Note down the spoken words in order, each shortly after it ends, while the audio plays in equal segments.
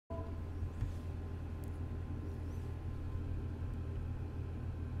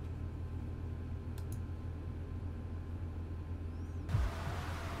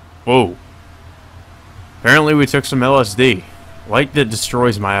Whoa. Apparently we took some LSD. Light that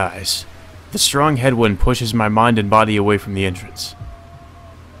destroys my eyes. The strong headwind pushes my mind and body away from the entrance.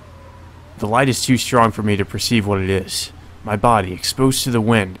 The light is too strong for me to perceive what it is. My body, exposed to the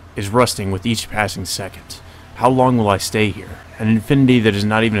wind, is rusting with each passing second. How long will I stay here? An infinity that is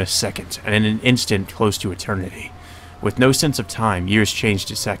not even a second, and in an instant close to eternity. With no sense of time, years change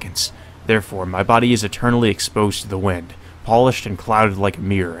to seconds. Therefore, my body is eternally exposed to the wind, polished and clouded like a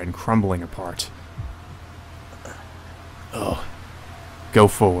mirror and crumbling apart. Oh. Go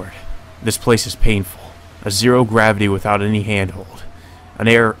forward. This place is painful. A zero gravity without any handhold. An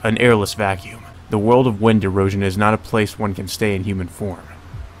airless vacuum. The world of wind erosion is not a place one can stay in human form.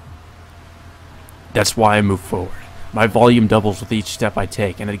 That's why I move forward. My volume doubles with each step I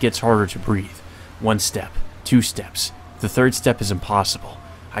take, and it gets harder to breathe. 1 step, 2 steps. The 3rd step is impossible.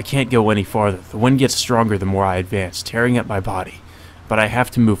 I can't go any farther. The wind gets stronger the more I advance, tearing at my body. But I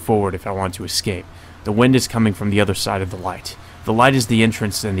have to move forward if I want to escape. The wind is coming from the other side of the light. The light is the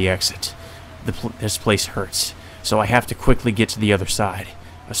entrance and the exit. This place hurts, so I have to quickly get to the other side.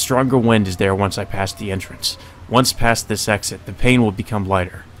 A stronger wind is there once I pass the entrance. Once past this exit, the pain will become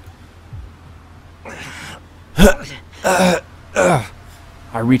lighter.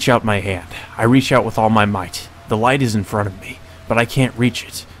 I reach out my hand. I reach out with all my might. The light is in front of me, but I can't reach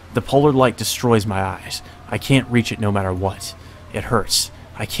it. The polar light destroys my eyes. I can't reach it no matter what. It hurts.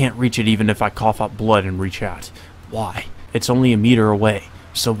 I can't reach it even if I cough up blood and reach out. Why? It's only a meter away.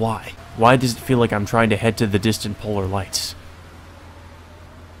 So why? Why does it feel like I'm trying to head to the distant polar lights?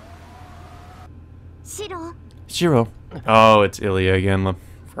 Shiro. Oh, it's Ilya again.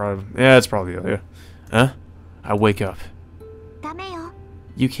 Yeah, it's probably Ilya. Huh? I wake up.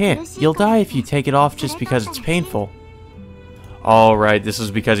 You can't. You'll die if you take it off just because it's painful. Alright, this is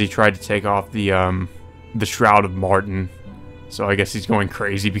because he tried to take off the Shroud of Martin. So I guess he's going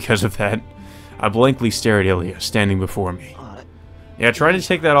crazy because of that. I blankly stare at Ilya, standing before me. Yeah, trying to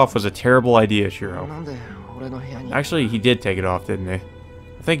take that off was a terrible idea, Shiro. Actually, he did take it off, didn't he?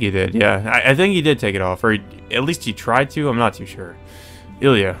 I think he did, yeah. I think he did take it off, or at least he tried to, I'm not too sure.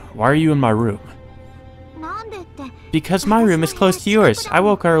 Ilya, why are you in my room? Because my room is close to yours. I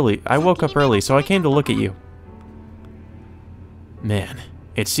woke up early, so I came to look at you. Man,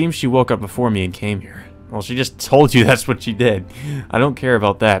 it seems she woke up before me and came here. Well, she just told you that's what she did. I don't care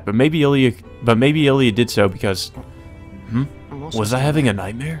about that, but maybe Ilya did so because... Was I having a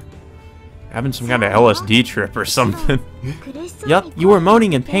nightmare? Having some kind of LSD trip or something? Yup, you were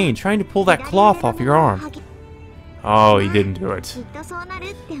moaning in pain, trying to pull that cloth off your arm. Oh, he didn't do it.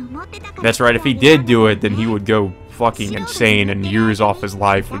 That's right, if he did do it, then he would go fucking insane and years off his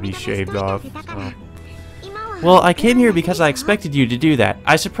life would be shaved off. So. Well, I came here because I expected you to do that.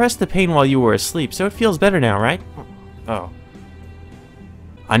 I suppressed the pain while you were asleep, so it feels better now, right? Oh.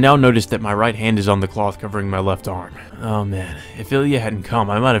 I now notice that my right hand is on the cloth covering my left arm. Oh man, if Ilya hadn't come,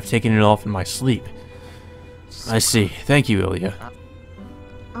 I might have taken it off in my sleep. I see. Thank you, Ilya.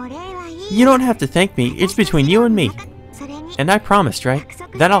 You don't have to thank me. It's between you and me. And I promised, right?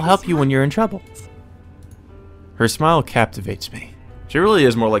 That I'll help you when you're in trouble. Her smile captivates me. She really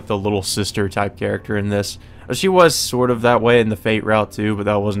is more like the little sister type character in this. She was sort of that way in the Fate route too, but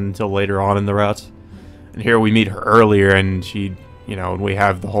that wasn't until later on in the routes. And here we meet her earlier and she, you know, we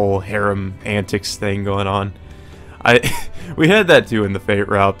have the whole harem antics thing going on. We had that too in the Fate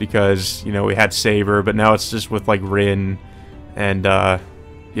route because, you know, we had Saber, but now it's just with like Rin and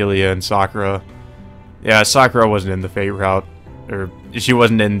Ilya and Sakura. Yeah, Sakura wasn't in the Fate route, or she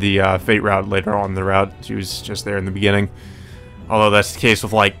wasn't in the Fate route later on in the route. She was just there in the beginning. Although that's the case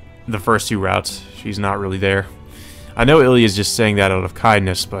with like the first 2 routes. She's not really there. I know Ilya's just saying that out of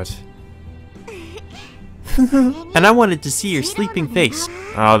kindness, but... And I wanted to see your sleeping face.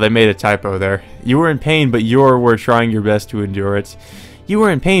 Oh, they made a typo there. You were in pain, but you were trying your best to endure it. You were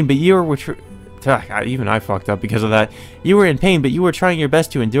in pain, but you were... Even I fucked up because of that. You were in pain, but you were trying your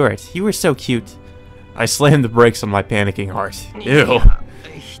best to endure it. You were so cute. I slammed the brakes on my panicking heart. Ew.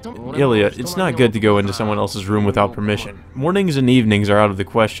 Ilya, it's not good to go into someone else's room without permission. Mornings and evenings are out of the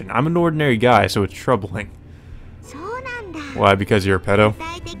question. I'm an ordinary guy, so it's troubling. Why, because you're a pedo?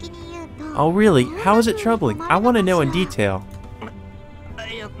 Oh really? How is it troubling? I want to know in detail.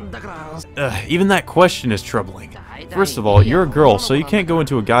 Even that question is troubling. First of all, you're a girl, so you can't go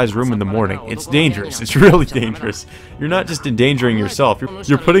into a guy's room in the morning. It's dangerous. It's really dangerous. You're not just endangering yourself.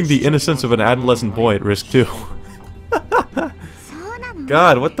 You're putting the innocence of an adolescent boy at risk too.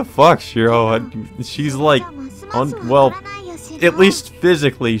 God, what the fuck, Shiro? She's like, well, at least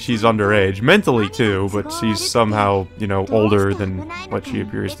physically she's underage. Mentally too, but she's somehow, you know, older than what she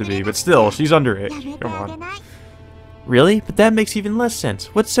appears to be. But still, she's underage. Come on. Really? But that makes even less sense.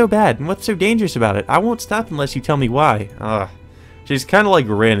 What's so bad and what's so dangerous about it? I won't stop unless you tell me why. She's kind of like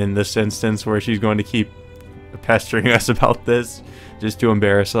Rin in this instance where she's going to keep pestering us about this just to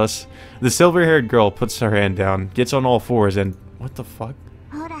embarrass us. The silver-haired girl puts her hand down, gets on all fours, and... What the fuck?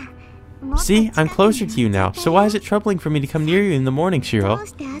 See? I'm closer to you now, so why is it troubling for me to come near you in the morning, Shiro?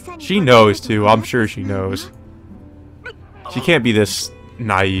 She knows, too. I'm sure she knows. She can't be this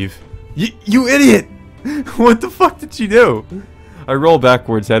naive. You idiot! What the fuck did she do? I roll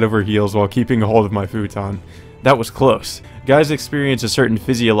backwards head over heels while keeping a hold of my futon. That was close. Guys experience a certain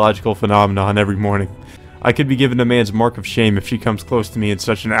physiological phenomenon every morning. I could be given a man's mark of shame if she comes close to me in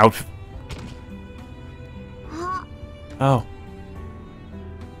such an outfit. Oh.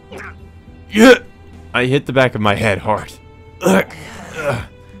 Yeah! I hit the back of my head hard.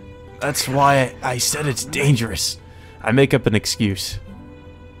 That's why I said it's dangerous. I make up an excuse.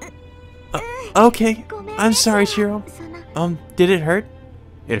 Okay, I'm sorry, Shiro. Did it hurt?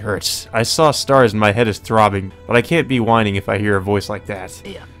 It hurts. I saw stars and my head is throbbing, but I can't be whining if I hear a voice like that.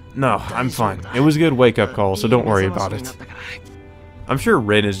 No, I'm fine. It was a good wake-up call, so don't worry about it. I'm sure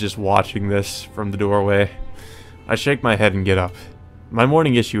Rin is just watching this from the doorway. I shake my head and get up. My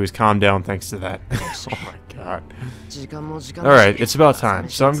morning issue has calmed down thanks to that. Oh my god. Alright, it's about time,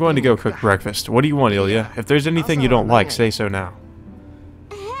 so I'm going to go cook breakfast. What do you want, Ilya? If there's anything you don't like, say so now.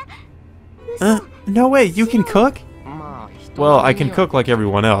 No way, you can cook? Well, I can cook like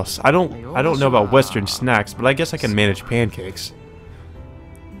everyone else. I don't know about Western snacks, but I guess I can manage pancakes.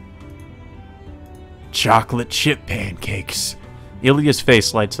 Chocolate chip pancakes. Ilya's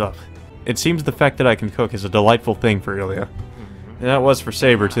face lights up. It seems the fact that I can cook is a delightful thing for Ilya. And that was for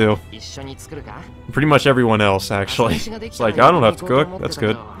Saber, too. Pretty much everyone else, actually. It's like, I don't have to cook. That's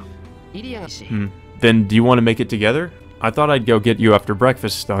good. Then, do you want to make it together? I thought I'd go get you after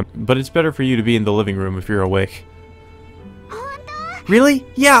breakfast's done, but it's better for you to be in the living room if you're awake. Really?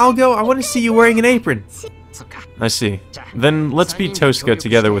 Yeah, I'll go. I want to see you wearing an apron. I see. Then, let's be Tosuka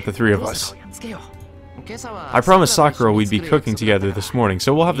together with the three of us. I promised Sakura we'd be cooking together this morning,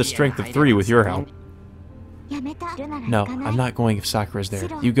 so we'll have the strength of 3 with your help. No, I'm not going if Sakura's there.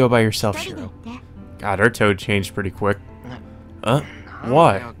 You go by yourself, Shiro. God, her tone changed pretty quick.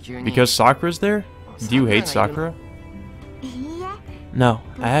 Why? Because Sakura's there? Do you hate Sakura? No,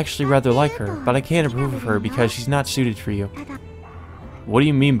 I actually rather like her, but I can't approve of her because she's not suited for you. What do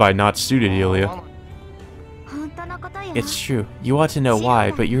you mean by not suited, Ilya? It's true. You ought to know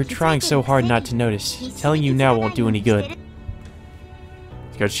why, but you're trying so hard not to notice. Telling you now won't do any good.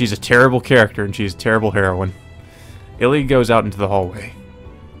 Because she's a terrible character and she's a terrible heroine. Ilya goes out into the hallway.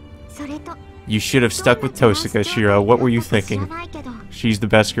 You should have stuck with Tosuka, Shiro. What were you thinking? She's the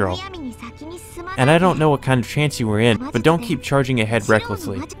best girl. And I don't know what kind of trance you were in, but don't keep charging ahead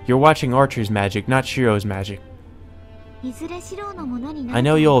recklessly. You're watching Archer's magic, not Shiro's magic. I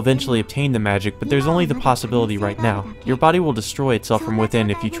know you'll eventually obtain the magic, but there's only the possibility right now. Your body will destroy itself from within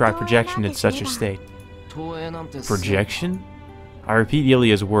if you try projection in such a state. Projection? I repeat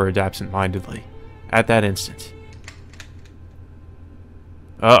Ilya's words absent-mindedly. At that instant.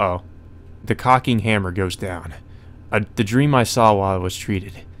 Uh-oh. The cocking hammer goes down. The dream I saw while I was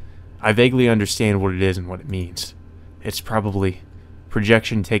treated. I vaguely understand what it is and what it means. It's probably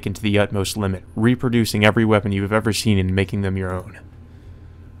projection taken to the utmost limit, reproducing every weapon you've ever seen and making them your own.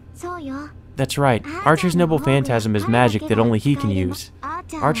 That's right. Archer's noble phantasm is magic that only he can use.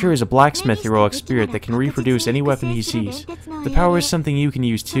 Archer is a blacksmith heroic spirit that can reproduce any weapon he sees. The power is something you can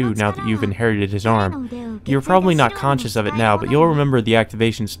use too now that you've inherited his arm. You're probably not conscious of it now, but you'll remember the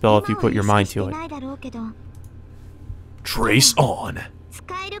activation spell if you put your mind to it. Trace on.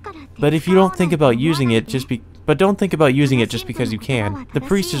 But if you don't think about using it don't think about using it just because you can. The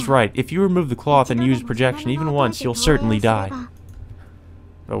priest is right. If you remove the cloth and use projection even once, you'll certainly die.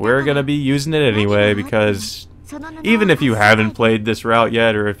 But we're gonna be using it anyway, because even if you haven't played this route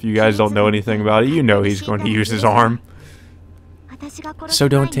yet, or if you guys don't know anything about it, you know he's going to use his arm. So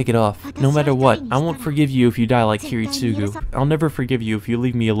don't take it off. No matter what, I won't forgive you if you die like Kiritsugu. I'll never forgive you if you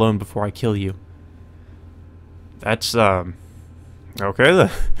leave me alone before I kill you. That's, okay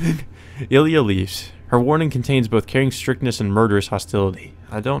then. Ilya leaves. Her warning contains both caring strictness and murderous hostility.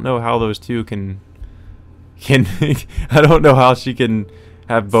 I don't know how those two can I don't know how she can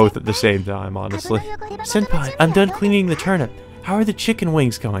have both at the same time, honestly. Senpai, I'm done cleaning the turnip. How are the chicken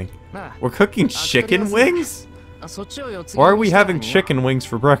wings going? We're cooking chicken wings? Why are we having chicken wings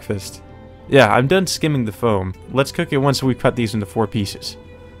for breakfast? Yeah, I'm done skimming the foam. Let's cook it once we cut these into 4 pieces.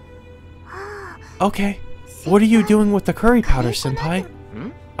 Okay. What are you doing with the curry powder, Senpai?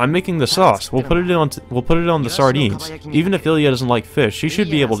 I'm making the sauce. We'll put it on the sardines. Even if Ilya doesn't like fish, she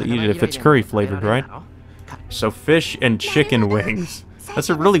should be able to eat it if it's curry flavored, right? So fish and chicken wings. That's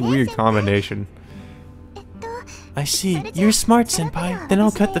a really weird combination. I see. You're smart, senpai. Then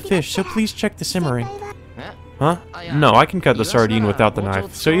I'll cut the fish, so please check the simmering. Huh? No, I can cut the sardine without the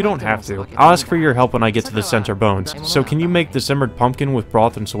knife, so you don't have to. I'll ask for your help when I get to the center bones. So can you make the simmered pumpkin with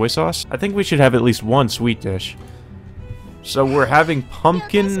broth and soy sauce? I think we should have at least one sweet dish. So we're having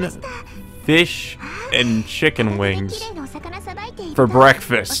pumpkin, fish, and chicken wings for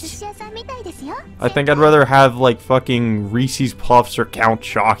breakfast. I think I'd rather have, like, fucking Reese's Puffs or Count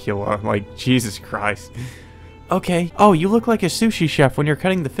Chocula. Like, Jesus Christ. Okay. Oh, you look like a sushi chef when you're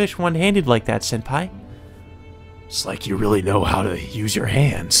cutting the fish one-handed like that, senpai. It's like you really know how to use your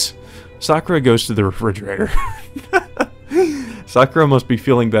hands. Sakura goes to the refrigerator. Sakura must be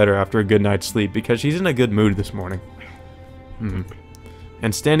feeling better after a good night's sleep because she's in a good mood this morning.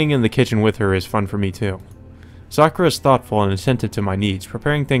 And standing in the kitchen with her is fun for me too. Sakura is thoughtful and attentive to my needs,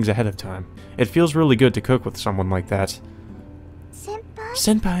 preparing things ahead of time. It feels really good to cook with someone like that.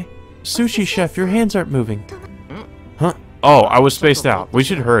 Senpai, sushi chef, your hands aren't moving. Huh? Oh, I was spaced out. We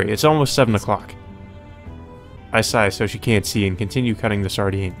should hurry. It's almost 7 o'clock. I sigh so she can't see and continue cutting the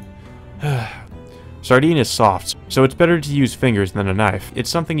sardine. Sardine is soft, so it's better to use fingers than a knife. It's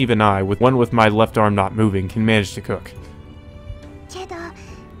something even I, with my left arm not moving, can manage to cook.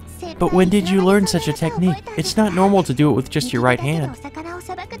 But when did you learn such a technique? It's not normal to do it with just your right hand.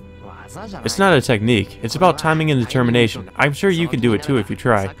 It's not a technique. It's about timing and determination. I'm sure you can do it too if you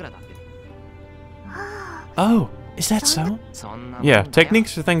try. Oh, is that so? Yeah,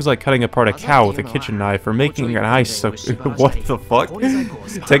 techniques are things like cutting apart a cow with a kitchen knife or making an ice... What the fuck?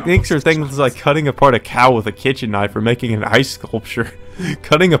 Techniques are things like cutting apart a cow with a kitchen knife or making an ice sculpture.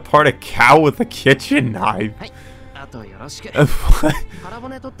 Cutting apart a cow with a kitchen knife?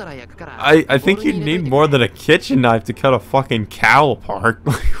 I think you'd need more than a kitchen knife to cut a fucking cow apart.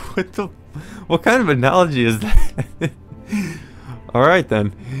 What kind of analogy is that? Alright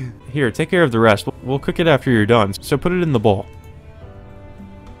then. Here, take care of the rest. We'll cook it after you're done, so put it in the bowl.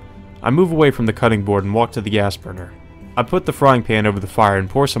 I move away from the cutting board and walk to the gas burner. I put the frying pan over the fire and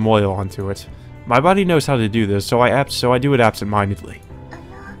pour some oil onto it. My body knows how to do this, so I do it absent-mindedly.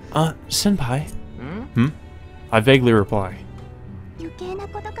 Senpai? I vaguely reply.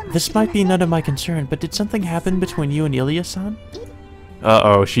 This might be none of my concern, but did something happen between you and Ilya-san?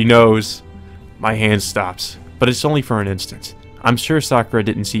 Uh-oh, she knows. My hand stops, but it's only for an instant. I'm sure Sakura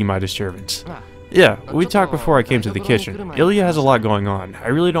didn't see my disturbance. Yeah, we talked before I came to the kitchen. Ilya has a lot going on. I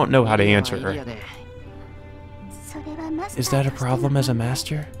really don't know how to answer her. Is that a problem as a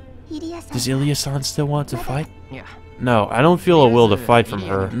master? Does Ilya-san still want to fight? No, I don't feel a will to fight from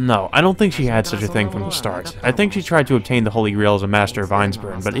her. No, I don't think she had such a thing from the start. I think she tried to obtain the Holy Grail as a master of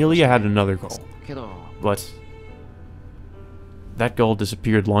Ainsburn, but Ilya had another goal. But that goal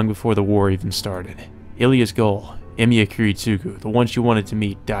disappeared long before the war even started. Ilya's goal, Emiya Kiritsugu, the one she wanted to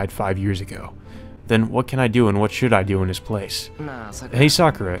meet, died 5 years ago. Then what can I do and what should I do in his place? Hey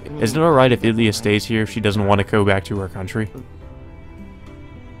Sakura, is it alright if Ilya stays here if she doesn't want to go back to her country?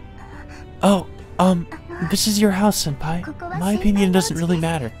 Oh, this is your house, senpai. My opinion doesn't really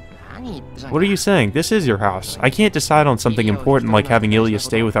matter. What are you saying? This is your house. I can't decide on something important like having Ilya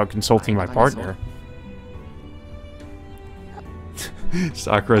stay without consulting my partner.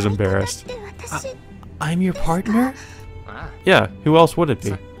 Sakura's embarrassed. I'm your partner? Yeah, who else would it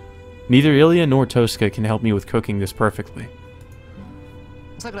be? Neither Ilya nor Tosca can help me with cooking this perfectly.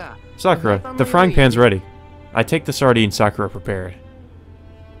 Sakura, the frying pan's ready. I take the sardine Sakura prepared.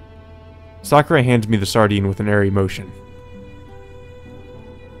 Sakura hands me the sardine with an airy motion.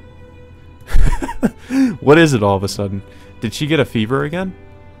 What is it all of a sudden? Did she get a fever again?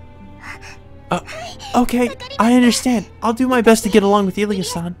 Okay, I understand. I'll do my best to get along with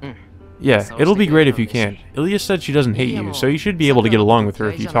Ilya-san. Yeah, it'll be great if you can. Ilya said she doesn't hate you, so you should be able to get along with her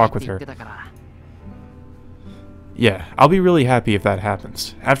if you talk with her. Yeah, I'll be really happy if that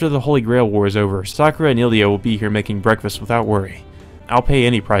happens. After the Holy Grail War is over, Sakura and Ilya will be here making breakfast without worry. I'll pay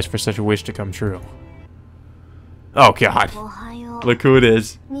any price for such a wish to come true. Oh god. Look who it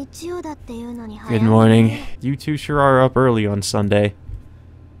is. Good morning. You two sure are up early on Sunday.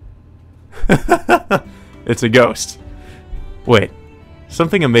 It's a ghost. Wait.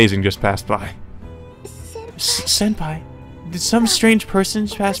 Something amazing just passed by. Senpai, did some strange person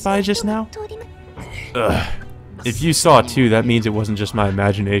pass by just now? Ugh. If you saw it too, that means it wasn't just my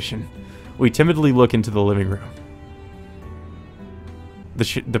imagination. We timidly look into the living room.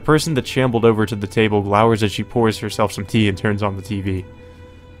 The person that shambled over to the table glowers as she pours herself some tea and turns on the TV.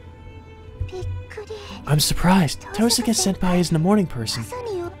 I'm surprised. Tosuke-senpai isn't a morning person.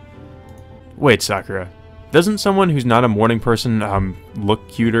 Wait, Sakura. Doesn't someone who's not a morning person, look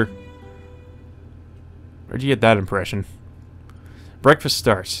cuter? Where'd you get that impression? Breakfast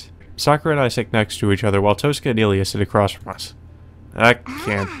starts. Sakura and I sit next to each other while Tosca and Ilya sit across from us. I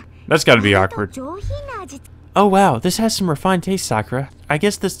can't. That's gotta be awkward. Oh wow, this has some refined taste, Sakura. I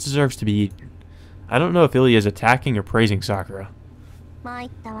guess this deserves to be eaten. I don't know if Ilya is attacking or praising Sakura.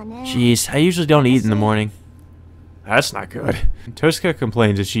 Jeez, I usually don't eat in the morning. That's not good. Tosca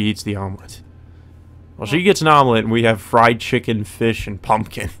complains as she eats the omelet. Well, she gets an omelet and we have fried chicken, fish, and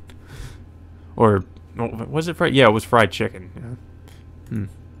pumpkin. Or, was it fried? Yeah, it was fried chicken. Yeah.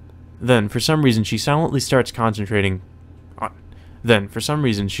 Then, for some reason, she silently starts concentrating on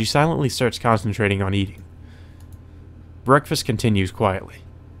eating. Breakfast continues quietly,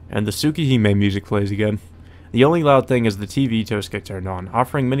 and the Tsukihime music plays again. The only loud thing is the TV Tosca turned on,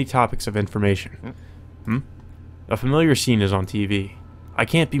 offering many topics of information. A familiar scene is on TV. I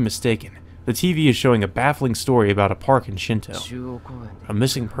can't be mistaken. The TV is showing a baffling story about a park in Shinto. A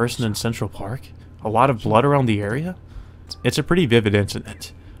missing person in Central Park? A lot of blood around the area? It's a pretty vivid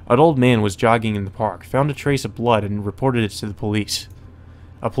incident. An old man was jogging in the park, found a trace of blood, and reported it to the police.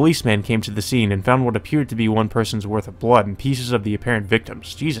 A policeman came to the scene and found what appeared to be one person's worth of blood and pieces of the apparent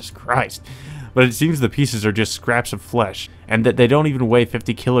victims. Jesus Christ. But it seems the pieces are just scraps of flesh, and that they don't even weigh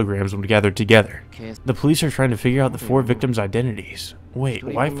 50 kilograms when gathered together. The police are trying to figure out the 4 victims' identities. Wait,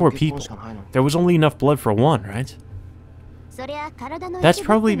 why 4 people? There was only enough blood for 1, right? That's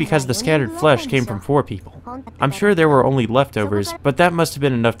probably because the scattered flesh came from 4 people. I'm sure there were only leftovers, but that must have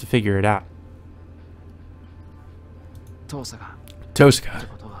been enough to figure it out. Tosca.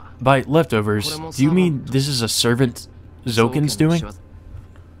 By leftovers, do you mean this is a servant Zokin's doing?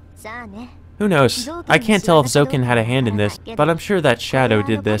 Who knows? I can't tell if Zokin had a hand in this, but I'm sure that shadow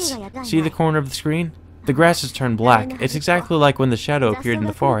did this. See the corner of the screen? The grass has turned black. It's exactly like when the shadow appeared in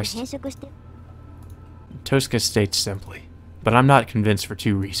the forest. Tosca states simply. But I'm not convinced for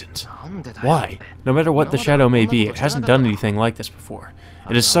 2 reasons. Why? No matter what the shadow may be, it hasn't done anything like this before.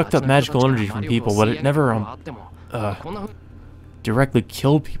 It has sucked up magical energy from people, but it never, directly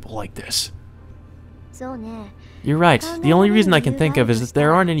killed people like this. You're right. The only reason I can think of is that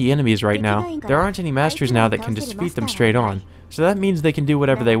there aren't any enemies right now. There aren't any masters now that can defeat them straight on. So that means they can do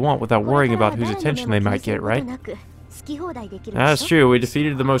whatever they want without worrying about whose attention they might get, right? That's true. We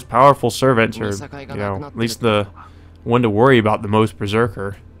defeated the most powerful servant, or, you know, at least the one to worry about the most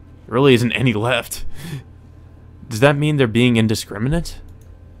berserker. There really isn't any left. Does that mean they're being indiscriminate?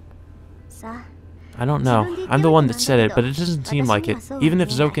 I don't know. I'm the one that said it, but it doesn't seem like it. Even if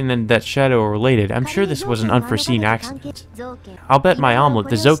Zokin and that shadow are related, I'm sure this was an unforeseen accident. I'll bet my omelet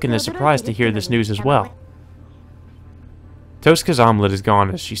that Zokin is surprised to hear this news as well. Tosca's omelet is gone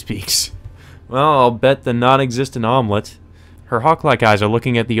as she speaks. Well, I'll bet the non-existent omelet. Her hawk-like eyes are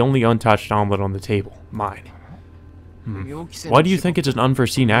looking at the only untouched omelet on the table, mine. Why do you think it's an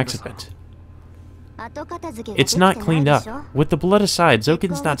unforeseen accident? It's not cleaned up. With the blood aside,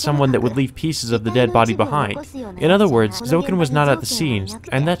 Zokin's not someone that would leave pieces of the dead body behind. In other words, Zokin was not at the scene,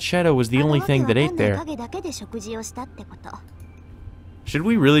 and that shadow was the only thing that ate there. Should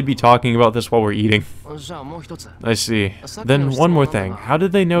we really be talking about this while we're eating? I see. Then one more thing. How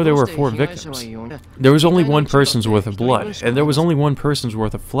did they know there were 4 victims? There was only 1 person's worth of blood, and there was only 1 person's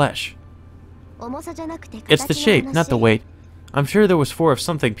worth of flesh. It's the shape, not the weight. I'm sure there was 4 of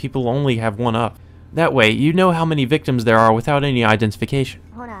something people only have 1 of. That way, you know how many victims there are without any identification.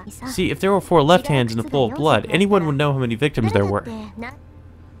 See, if there were 4 left hands in a pool of blood, anyone would know how many victims there were.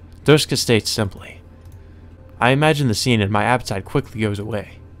 Tosca states simply. I imagine the scene and my appetite quickly goes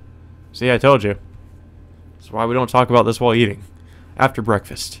away. See, I told you. That's why we don't talk about this while eating. After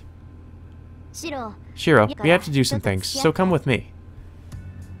breakfast. Shiro, we have to do some things, so come with me.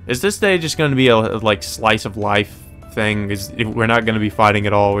 Is this day just going to be a, like, slice of life thing? We're not going to be fighting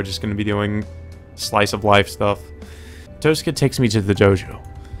at all, we're just going to be doing slice of life stuff. Tosca takes me to the dojo.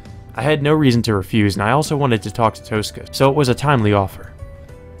 I had no reason to refuse, and I also wanted to talk to Tosca, so it was a timely offer.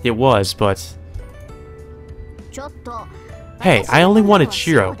 It was, but... Hey, I only wanted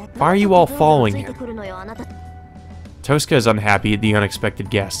Shiro. Why are you all following him? Tosca is unhappy at the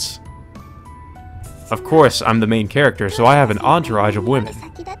unexpected guests. Of course, I'm the main character, so I have an entourage of women.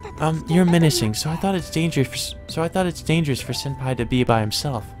 You're menacing, so I thought it's dangerous for Senpai to be by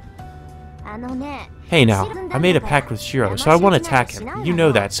himself. Hey now, I made a pact with Shiro, so I won't attack him. You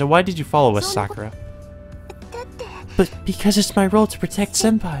know that, so why did you follow us, Sakura? But because it's my role to protect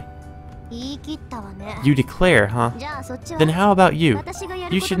Senpai. You declare, huh? Then how about you?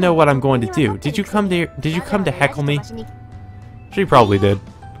 You should know what I'm going to do. Did you come to heckle me? She probably did.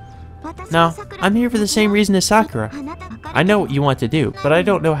 No, I'm here for the same reason as Sakura. I know what you want to do, but I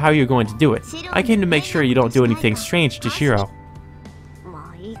don't know how you're going to do it. I came to make sure you don't do anything strange to Shiro.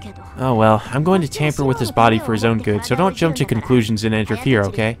 Oh well, I'm going to tamper with his body for his own good, so don't jump to conclusions and interfere,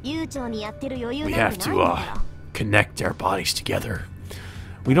 okay? We have to, connect our bodies together.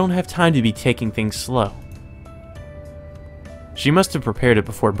 We don't have time to be taking things slow. She must have prepared it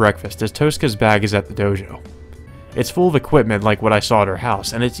before breakfast, as Tosca's bag is at the dojo. It's full of equipment like what I saw at her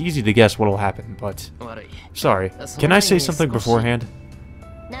house, and it's easy to guess what'll happen, but... Sorry, can I say something beforehand?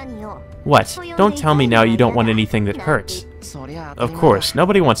 What? Don't tell me now you don't want anything that hurts. Of course,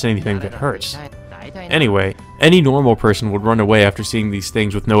 nobody wants anything that hurts. Anyway, any normal person would run away after seeing these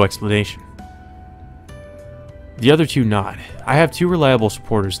things with no explanation. The other two nod. I have two reliable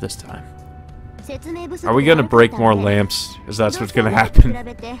supporters this time. Are we gonna break more lamps? Is that what's gonna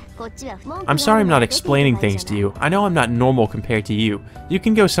happen? I'm sorry I'm not explaining things to you. I know I'm not normal compared to you. You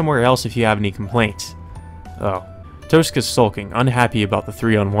can go somewhere else if you have any complaints. Oh. Tosca's sulking, unhappy about the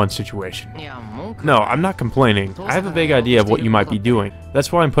 3-on-1 situation. No, I'm not complaining. I have a vague idea of what you might be doing.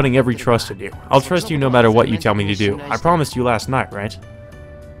 That's why I'm putting every trust in you. I'll trust you no matter what you tell me to do. I promised you last night, right?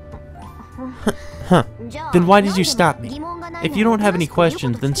 Huh. Then why did you stop me? If you don't have any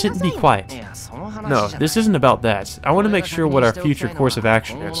questions, then sit and be quiet. No, this isn't about that. I want to make sure what our future course of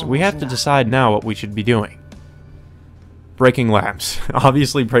action is. We have to decide now what we should be doing. Breaking lamps.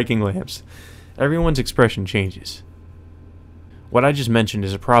 Obviously breaking lamps. Everyone's expression changes. What I just mentioned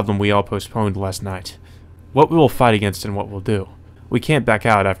is a problem we all postponed last night. What we will fight against and what we'll do. We can't back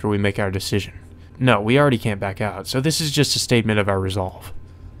out after we make our decision. No, we already can't back out, so this is just a statement of our resolve.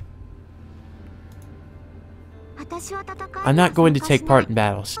 I'm not going to take part in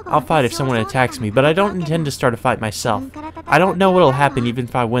battles. I'll fight if someone attacks me, but I don't intend to start a fight myself. I don't know what'll happen even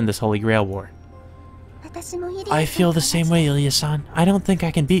if I win this Holy Grail War. I feel the same way, Ilya-san. I don't think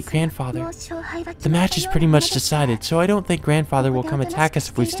I can beat Grandfather. The match is pretty much decided, so I don't think Grandfather will come attack us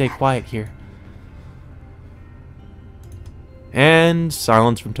if we stay quiet here. And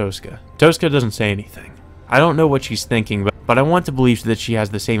silence from Tosca. Tosca doesn't say anything. I don't know what she's thinking, but I want to believe that she has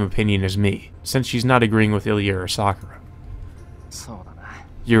the same opinion as me, since she's not agreeing with Ilya or Sakura.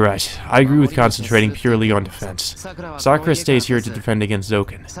 You're right. I agree with concentrating purely on defense. Sakura stays here to defend against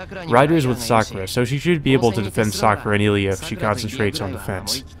Zoken. Ryder is with Sakura, so she should be able to defend Sakura and Ilya if she concentrates on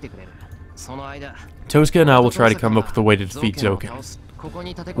defense. Tosca and I will try to come up with a way to defeat Zoken.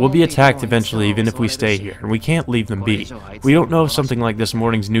 We'll be attacked eventually even if we stay here, and we can't leave them be. We don't know if something like this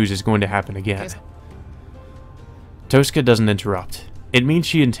morning's news is going to happen again. Tosca doesn't interrupt. It means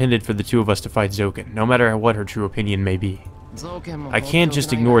she intended for the two of us to fight Zoken, no matter what her true opinion may be. I can't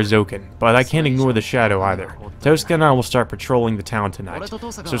just ignore Zoken, but I can't ignore the shadow either. Tosca and I will start patrolling the town tonight,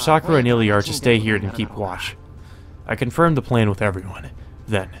 so Sakura and Ilya are to stay here and keep watch. I confirmed the plan with everyone.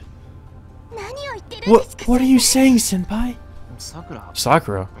 Then... What are you saying, Senpai?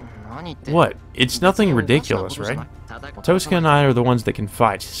 Sakura? What? It's nothing ridiculous, right? Tosca and I are the ones that can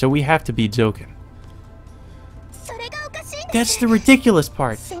fight, so we have to beat Zoken. That's the ridiculous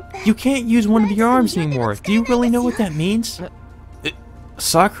part. You can't use one of your arms anymore. Do you really know what that means?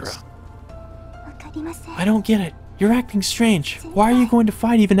 Sakura. I don't get it. You're acting strange. Why are you going to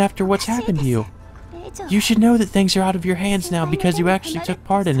fight even after what's happened to you? You should know that things are out of your hands now because you actually took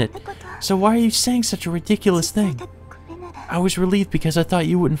part in it. So why are you saying such a ridiculous thing? I was relieved because I thought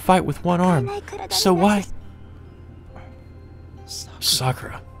you wouldn't fight with one arm. So why?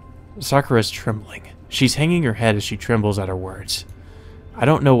 Sakura. Sakura's trembling. She's hanging her head as she trembles at her words. I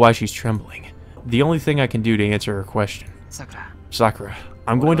don't know why she's trembling. The only thing I can do to answer her question. Sakura,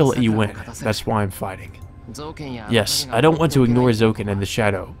 I'm going to let you win. That's why I'm fighting. Yes, I don't want to ignore Zoken and the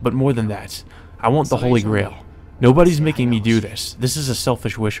Shadow, but more than that, I want the Holy Grail. Nobody's making me do this. This is a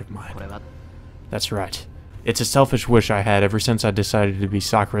selfish wish of mine. That's right. It's a selfish wish I had ever since I decided to be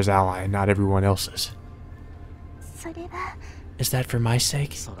Sakura's ally and not everyone else's. Is that for my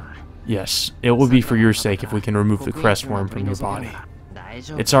sake? Yes, it will be for your sake if we can remove the crest worm from your body.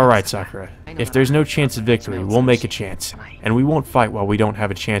 It's alright, Sakura. If there's no chance of victory, we'll make a chance, and we won't fight while we don't have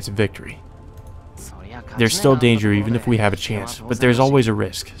a chance of victory. There's still danger even if we have a chance, but there's always a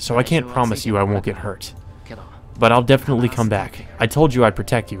risk, so I can't promise you I won't get hurt. But I'll definitely come back. I told you I'd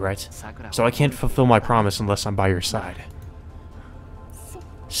protect you, right? So I can't fulfill my promise unless I'm by your side.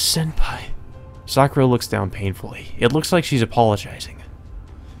 Senpai. Sakura looks down painfully. It looks like she's apologizing.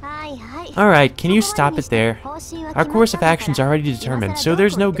 Alright, can you stop it there? Our course of action's already determined, so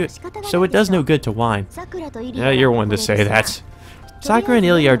it does no good to whine. Yeah, you're one to say that. Sakura and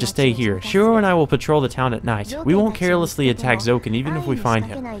Ilya are to stay here. Shiro and I will patrol the town at night. We won't carelessly attack Zoken even if we find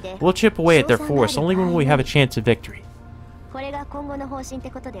him. We'll chip away at their force only when we have a chance of victory.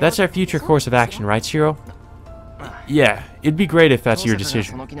 That's our future course of action, right, Shiro? Yeah, it'd be great if that's your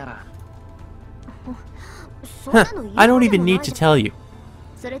decision. Huh, I don't even need to tell you.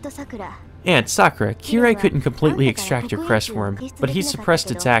 And Sakura, Kirei couldn't completely extract your crest for him, but he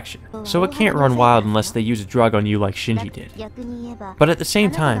suppressed its action, so it can't run wild unless they use a drug on you like Shinji did. But at the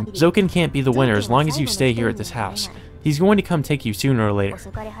same time, Zoken can't be the winner as long as you stay here at this house. He's going to come take you sooner or later,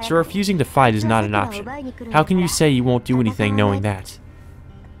 so refusing to fight is not an option. How can you say you won't do anything knowing that?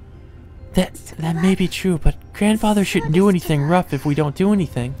 That may be true, but Grandfather shouldn't do anything rough if we don't do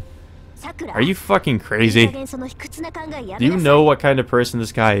anything. Are you fucking crazy? Do you know what kind of person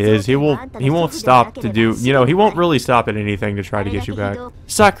this guy is? He won't stop to do, he won't really stop at anything to try to get you back.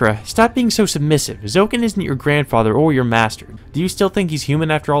 Sakura, stop being so submissive. Zoken isn't your grandfather or your master. Do you still think he's human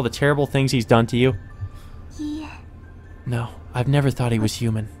after all the terrible things he's done to you? No, I've never thought he was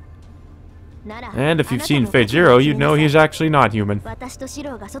human. And if you've seen Fate Zero, you'd know he's actually not human.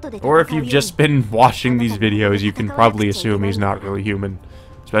 Or if you've just been watching these videos, you can probably assume he's not really human.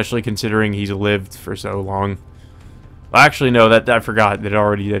 Especially considering he's lived for so long. Actually, no, that I forgot. That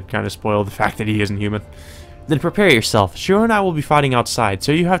already did kind of spoil the fact that he isn't human. Then prepare yourself. Shiro and I will be fighting outside,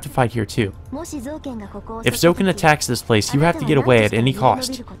 so you have to fight here too. If Zoken attacks this place, you have to get away at any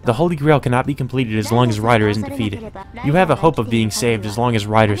cost. The Holy Grail cannot be completed as long as Ryder isn't defeated. You have a hope of being saved as long as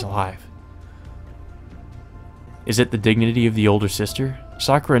Ryder's alive. Is it the dignity of the older sister?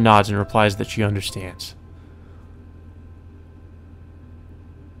 Sakura nods and replies that she understands.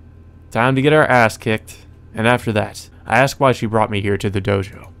 Time to get our ass kicked. And after that, I ask why she brought me here to the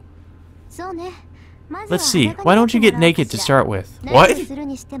dojo. Let's see, why don't you get naked to start with? What?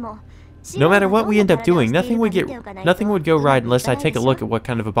 No matter what we end up doing, nothing would go right unless I take a look at what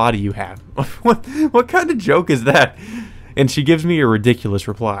kind of a body you have. What kind of joke is that? And she gives me a ridiculous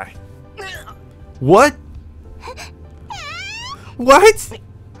reply. What? What?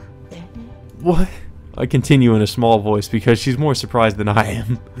 What? I continue in a small voice because she's more surprised than I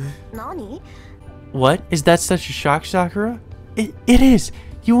am. What? Is that such a shock, Sakura? It is!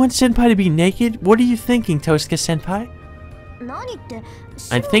 You want Senpai to be naked? What are you thinking, Tosuke-senpai?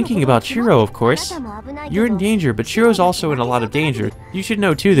 I'm thinking about Shiro, of course. You're in danger, but Shiro's also in a lot of danger. You should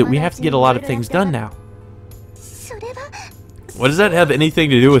know, too, that we have to get a lot of things done now. What does that have anything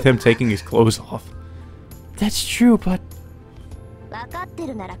to do with him taking his clothes off? That's true, but...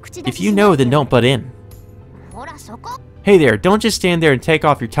 if you know, then don't butt in. Hey there, don't just stand there and take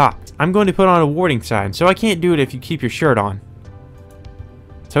off your top. I'm going to put on a warning sign, so I can't do it if you keep your shirt on.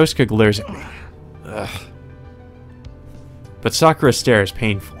 Tosuke glares at me. Ugh. But Sakura's stare is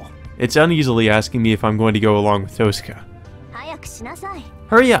painful. It's uneasily asking me if I'm going to go along with Tosuke.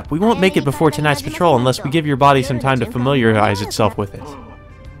 Hurry up, we won't make it before tonight's patrol unless we give your body some time to familiarize itself with it.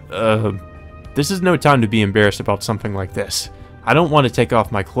 This is no time to be embarrassed about something like this. I don't want to take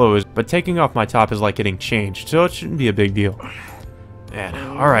off my clothes, but taking off my top is like getting changed, so it shouldn't be a big deal. Man,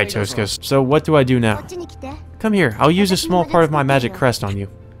 alright Tosuke, so what do I do now? Come here, I'll use a small part of my magic crest on you.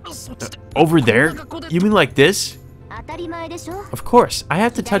 Over there? You mean like this? Of course, I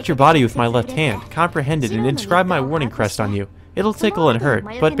have to touch your body with my left hand, comprehend it, and inscribe my warning crest on you. It'll tickle and hurt,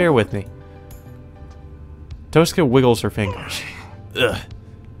 but bear with me. Tosuke wiggles her fingers. Ugh.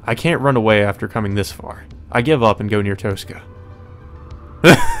 I can't run away after coming this far. I give up and go near Tosuke.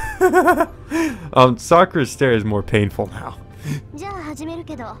 Sakura's stare is more painful now.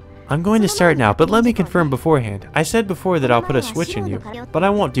 I'm going to start now, but let me confirm beforehand. I said before that I'll put a switch in you, but I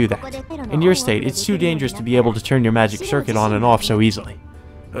won't do that. In your state, it's too dangerous to be able to turn your magic circuit on and off so easily.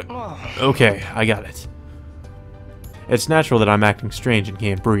 Okay, I got it. It's natural that I'm acting strange and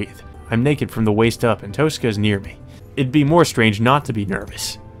can't breathe. I'm naked from the waist up and Tosuke is near me. It'd be more strange not to be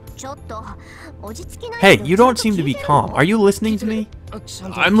nervous. Hey, you don't seem to be calm. Are you listening to me?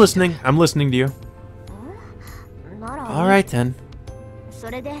 I'm listening. I'm listening to you. Alright then.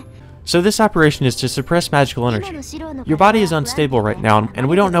 So this operation is to suppress magical energy. Your body is unstable right now, and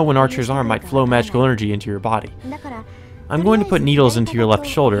we don't know when Archer's arm might flow magical energy into your body. I'm going to put needles into your left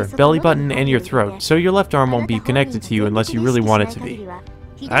shoulder, belly button, and your throat, so your left arm won't be connected to you unless you really want it to be.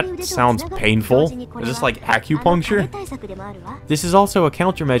 That sounds painful. Is this like acupuncture? This is also a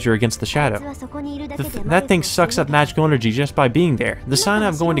countermeasure against the shadow. That thing sucks up magical energy just by being there. The sign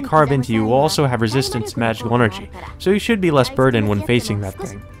I'm going to carve into you will also have resistance to magical energy, so you should be less burdened when facing that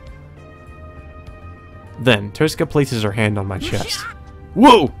thing. Then, Tosuke places her hand on my chest.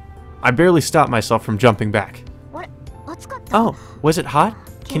 Whoa! I barely stopped myself from jumping back. Oh, was it hot?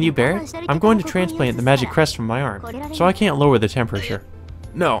 Can you bear it? I'm going to transplant the magic crest from my arm, so I can't lower the temperature.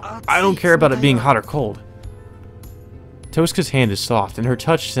 No, I don't care about it being hot or cold. Tosuke's hand is soft, and her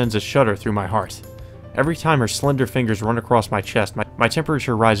touch sends a shudder through my heart. Every time her slender fingers run across my chest, my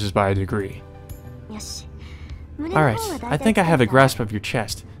temperature rises by a degree. Alright, I think I have a grasp of your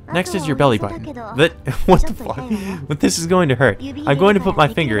chest. Next is your belly button. What the fuck? But this is going to hurt. I'm going to put my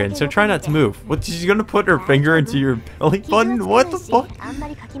finger in, so try not to move. What, she's gonna put her finger into your belly button? What the fuck?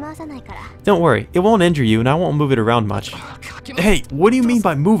 Don't worry, it won't injure you and I won't move it around much. Hey, what do you mean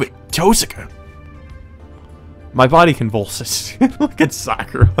by move it? Tosuke! My body convulses. Look at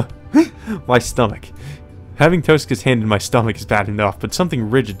Sakura. My stomach. Having Tosuke's hand in my stomach is bad enough, but something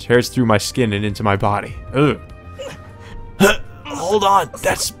rigid tears through my skin and into my body. Ugh. Hold on,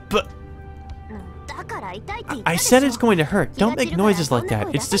 I said it's going to hurt. Don't make noises like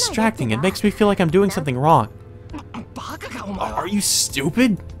that. It's distracting. It makes me feel like I'm doing something wrong. Are you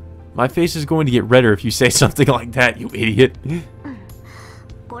stupid? My face is going to get redder if you say something like that, you idiot. Huh.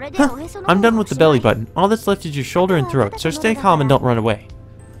 I'm done with the belly button. All that's left is your shoulder and throat, so stay calm and don't run away.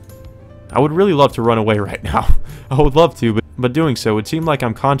 I would really love to run away right now. I would love to, but doing so would seem like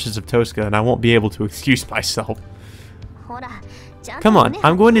I'm conscious of Tosuke and I won't be able to excuse myself. Come on,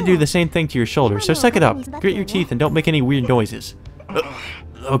 I'm going to do the same thing to your shoulder, so suck it up. Grit your teeth and don't make any weird noises.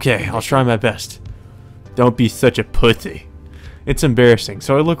 Okay, I'll try my best. Don't be such a pussy. It's embarrassing,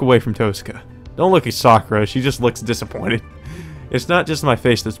 so I look away from Tosuke. Don't look at Sakura, she just looks disappointed. It's not just my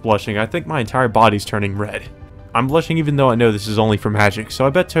face that's blushing, I think my entire body's turning red. I'm blushing even though I know this is only for magic, so I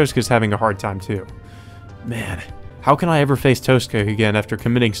bet Tosuke's having a hard time too. Man, how can I ever face Tosuke again after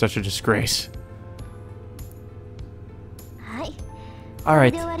committing such a disgrace?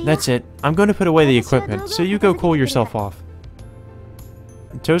 Alright, that's it. I'm going to put away the equipment, so you go cool yourself off.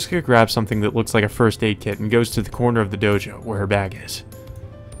 Tosuke grabs something that looks like a first aid kit and goes to the corner of the dojo, where her bag is.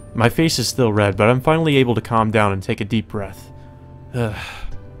 My face is still red, but I'm finally able to calm down and take a deep breath.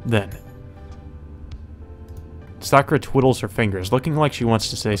 Then. Sakura twiddles her fingers, looking like she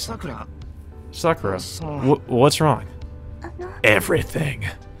wants to say something. Sakura, what's wrong? Everything.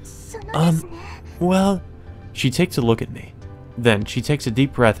 Well... She takes a look at me. Then, she takes a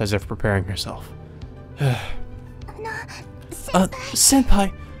deep breath as if preparing herself.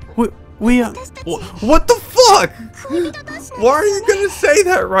 Senpai, what the fuck? Why are you gonna say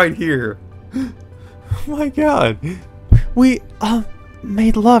that right here? Oh my god. We,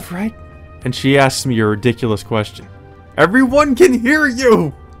 made love, right? And she asks me a ridiculous question. Everyone can hear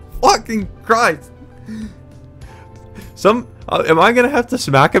you! Fucking Christ! Am I gonna have to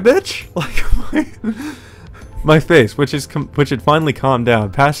smack a bitch? Like, my face, which had finally calmed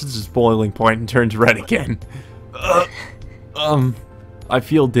down, passes its boiling point and turns red again. I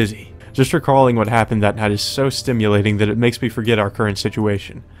feel dizzy. Just recalling what happened that night is so stimulating that it makes me forget our current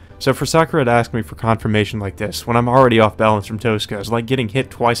situation. So for Sakura to ask me for confirmation like this, when I'm already off balance from Tosuke, is like getting hit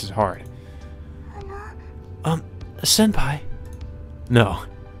twice as hard. Senpai? No,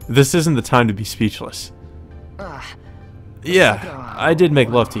 this isn't the time to be speechless. Yeah, I did make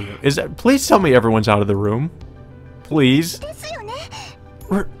love to you. Please tell me everyone's out of the room. Please.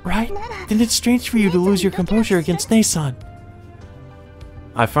 Right? Then it's strange for you to lose your composure against Nei-san.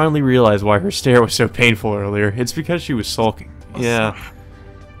 I finally realized why her stare was so painful earlier. It's because she was sulking. Yeah.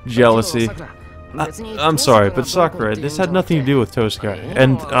 Jealousy. I'm sorry, but Sakura, this had nothing to do with Tosuke,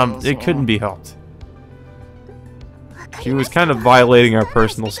 and, it couldn't be helped. She was kind of violating our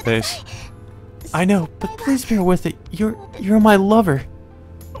personal space. I know, but please bear with it. You're my lover.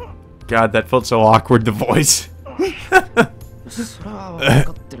 God, that felt so awkward, the voice.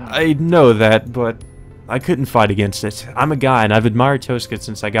 I know that, but I couldn't fight against it. I'm a guy, and I've admired Tosuke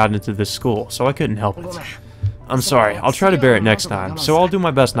since I got into this school, so I couldn't help it. I'm sorry, I'll try to bear it next time, so I'll do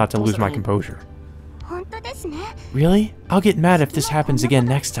my best not to lose my composure. Really? I'll get mad if this happens again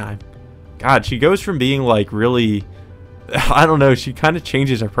next time. God, she goes from being like really... I don't know, she kind of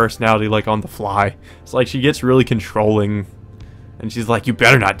changes her personality like on the fly. It's like she gets really controlling, and she's like, you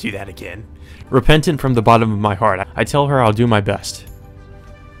better not do that again. Repentant from the bottom of my heart, I tell her I'll do my best.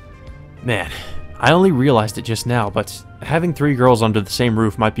 Man, I only realized it just now, but having 3 girls under the same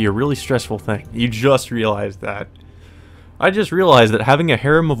roof might be a really stressful thing. You just realized that. I just realized that having a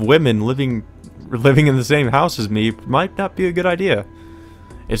harem of women living in the same house as me might not be a good idea.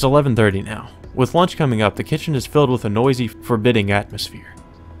 It's 11:30 now. With lunch coming up, the kitchen is filled with a noisy, forbidding atmosphere.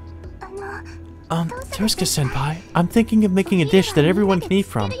 Tosuke-senpai, I'm thinking of making a dish that everyone can eat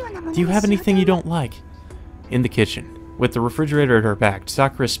from. Do you have anything you don't like? In the kitchen, with the refrigerator at her back,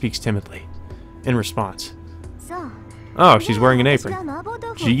 Sakura speaks timidly. In response. Oh, she's wearing an apron.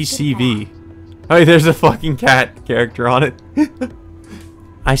 GCV. Hey, there's a fucking cat character on it.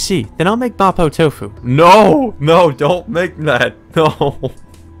 I see. Then I'll make Mapo tofu. No! No, don't make that. No.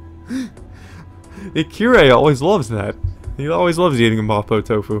 Ikure always loves that. He always loves eating Mapo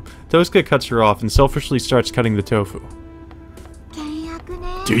tofu. Tosuke cuts her off and selfishly starts cutting the tofu.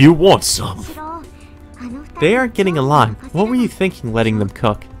 Do you want some? They aren't getting along. What were you thinking letting them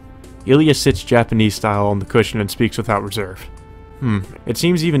cook? Ilya sits Japanese style on the cushion and speaks without reserve. It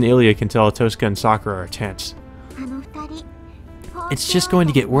seems even Ilya can tell Tosca and Sakura are tense. It's just going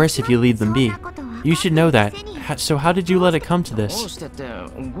to get worse if you leave them be. You should know that. So how did you let it come to this?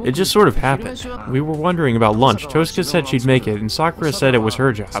 It just sort of happened. We were wondering about lunch. Tosca said she'd make it, and Sakura said it was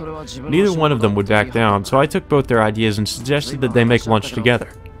her job. Neither one of them would back down, so I took both their ideas and suggested that they make lunch together.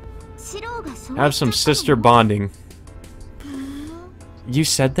 Have some sister bonding. You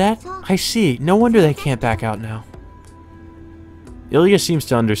said that? I see. No wonder they can't back out now. Ilya seems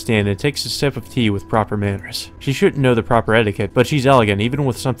to understand and takes a sip of tea with proper manners. She shouldn't know the proper etiquette, but she's elegant even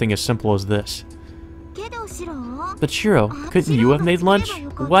with something as simple as this. But Shiro, couldn't you have made lunch?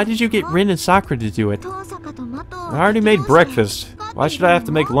 Why did you get Rin and Sakura to do it? I already made breakfast. Why should I have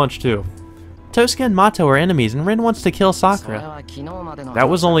to make lunch too? Tosca and Mato are enemies and Rin wants to kill Sakura. That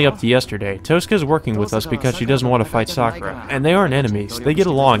was only up to yesterday. Tosca's working with us because she doesn't want to fight Sakura. And they aren't enemies. They get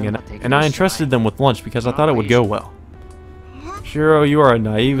along, and I entrusted them with lunch because I thought it would go well. Shiro, you are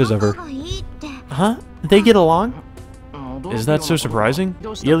naive as ever. Huh? They get along? Is that so surprising?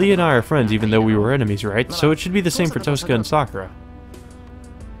 Ilya and I are friends even though we were enemies, right? So it should be the same for Tosca and Sakura.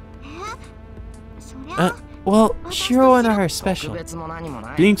 Well, Shiro and I are special.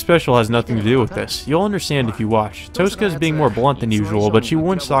 Being special has nothing to do with this. You'll understand if you watch. Tosca is being more blunt than usual, but she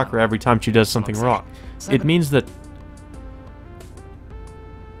warns Sakura every time she does something wrong. It means that...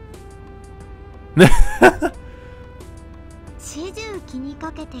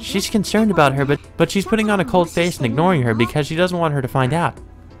 She's concerned about her, but she's putting on a cold face and ignoring her because she doesn't want her to find out.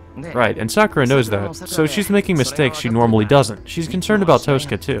 Right, and Sakura knows that, so she's making mistakes she normally doesn't. She's concerned about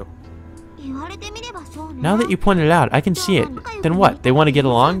Tosca too. Now that you pointed it out, I can see it. Then what? They want to get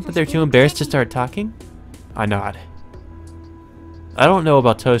along, but they're too embarrassed to start talking? I nod. I don't know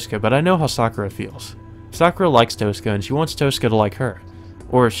about Tosca, but I know how Sakura feels. Sakura likes Tosca, and she wants Tosca to like her.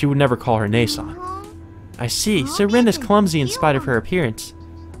 Or she would never call her Nei-san. I see, so Rin is clumsy in spite of her appearance.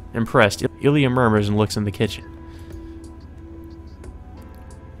 Impressed, Ilya murmurs and looks in the kitchen.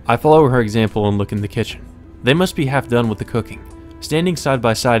 I follow her example and look in the kitchen. They must be half done with the cooking. Standing side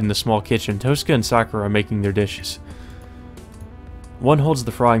by side in the small kitchen, Tosca and Sakura are making their dishes. One holds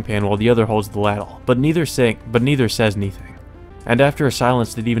the frying pan while the other holds the ladle, but neither says anything. And after a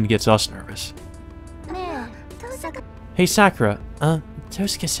silence that even gets us nervous. Hey Sakura,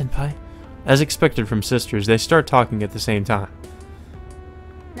 Tosca-senpai. As expected from sisters, they start talking at the same time.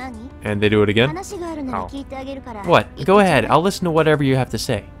 And they do it again? Oh. What? Go ahead, I'll listen to whatever you have to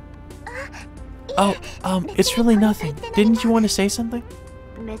say. Oh, it's really nothing. Didn't you want to say something?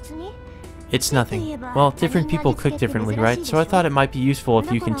 It's nothing. Well, different people cook differently, right? So I thought it might be useful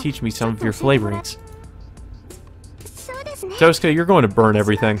if you can teach me some of your flavorings. Tosca, you're going to burn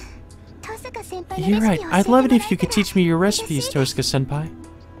everything. You're right. I'd love it if you could teach me your recipes, Tosca-senpai.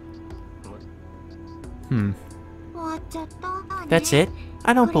 That's it?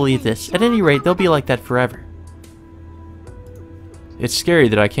 I don't believe this. At any rate, they'll be like that forever. It's scary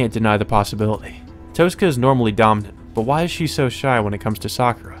that I can't deny the possibility. Tosca is normally dominant, but why is she so shy when it comes to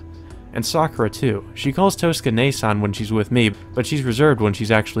Sakura? And Sakura too. She calls Tosca Nei-san when she's with me, but she's reserved when she's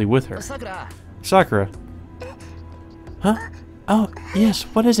actually with her. Sakura. Huh? Oh, yes,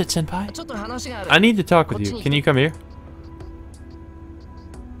 what is it, senpai? I need to talk with you. Can you come here?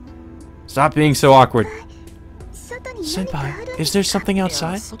 Stop being so awkward. Senpai, is there something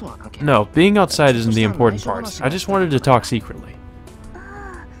outside? No, being outside isn't the important part. I just wanted to talk secretly.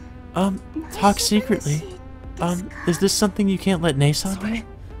 Talk secretly? Is this something you can't let Nei-san know?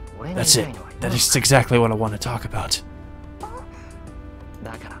 That's it. That is exactly what I want to talk about.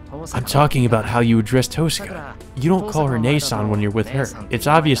 I'm talking about how you address Tosca. You don't call her Nei-san when you're with her. It's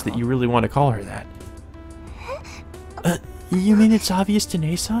obvious that you really want to call her that. You mean it's obvious to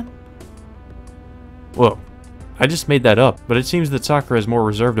Nei-san? Whoa. I just made that up, but it seems that Sakura is more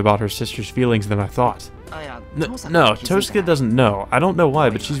reserved about her sister's feelings than I thought. No, Tosca doesn't know. I don't know why,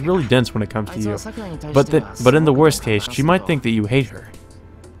 but she's really dense when it comes to you. But in the worst case, she might think that you hate her.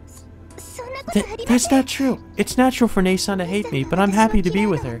 That's not true. It's natural for Nei-san to hate me, but I'm happy to be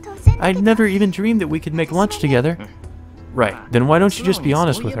with her. I'd never even dreamed that we could make lunch together. Right, then why don't you just be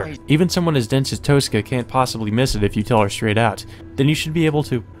honest with her? Even someone as dense as Tosca can't possibly miss it if you tell her straight out. Then you should be able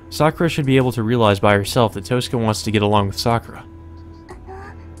to... Sakura should be able to realize by herself that Tosca wants to get along with Sakura.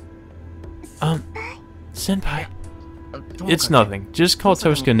 Senpai. It's nothing. Just call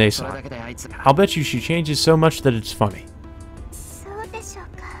Tosca Nei-san. I'll bet you she changes so much that it's funny.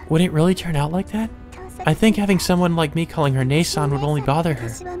 Would it really turn out like that? I think having someone like me calling her Nei-san would only bother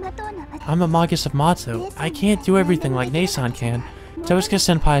her. I'm a Magus of Matsu. I can't do everything like Nei-san can.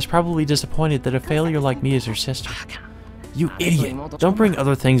 Tosca-senpai is probably disappointed that a failure like me is her sister. You idiot! Don't bring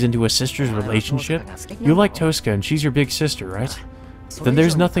other things into a sister's relationship. You like Tosca and she's your big sister, right? Then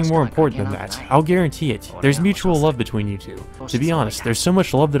there's nothing more important than that. I'll guarantee it. There's mutual love between you two. To be honest, there's so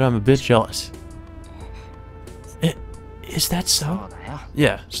much love that I'm a bit jealous. Is that so?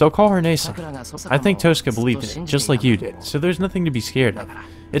 Yeah, so call her Nason. I think Tosca believed in it, just like you did, so there's nothing to be scared of.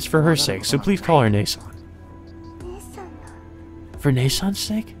 It's for her sake, so please call her Nason. For Nason's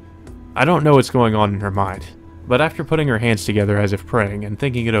sake? I don't know what's going on in her mind, but after putting her hands together as if praying and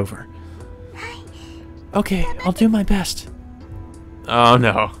thinking it over. Okay, I'll do my best. Oh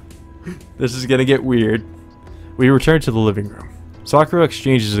no. This is gonna get weird. We return to the living room. Sakura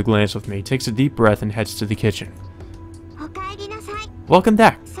exchanges a glance with me, takes a deep breath, and heads to the kitchen. Welcome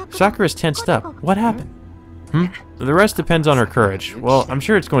back. Sakura's tensed up. What happened? The rest depends on her courage. Well, I'm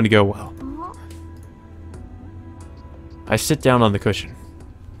sure it's going to go well. I sit down on the cushion.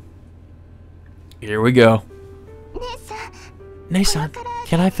 Here we go. Nason,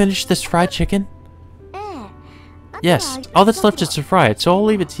 can I finish this fried chicken? Yes, all that's left is to fry it, so I'll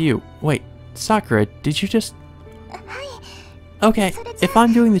leave it to you. Wait, Sakura, did you just... Okay, if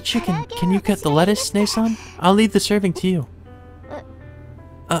I'm doing the chicken, can you cut the lettuce, Nason? I'll leave the serving to you.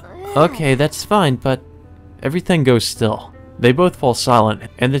 Okay, that's fine, but... Everything goes still. They both fall silent,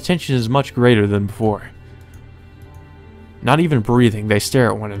 and the tension is much greater than before. Not even breathing, they stare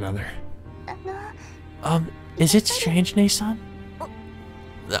at one another. Is it strange, Nason?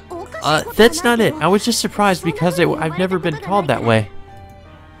 That's not it. I was just surprised because I've never been called that way.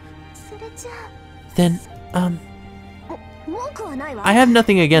 Then, I have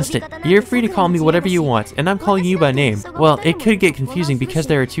nothing against it. You're free to call me whatever you want, and I'm calling you by name. Well, it could get confusing because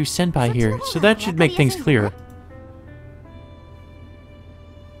there are two senpai here, so that should make things clearer.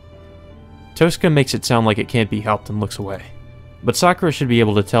 Tosca makes it sound like it can't be helped and looks away. But Sakura should be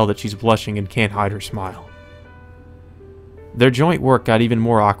able to tell that she's blushing and can't hide her smile. Their joint work got even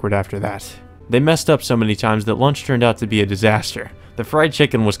more awkward after that. They messed up so many times that lunch turned out to be a disaster. The fried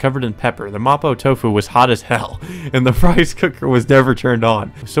chicken was covered in pepper, the mapo tofu was hot as hell, and the rice cooker was never turned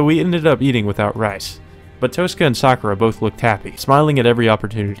on, so we ended up eating without rice. But Tosca and Sakura both looked happy, smiling at every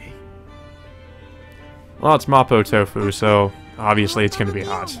opportunity. Well, it's mapo tofu, so obviously it's gonna be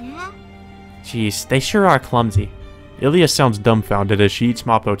hot. Jeez, they sure are clumsy. Ilya sounds dumbfounded as she eats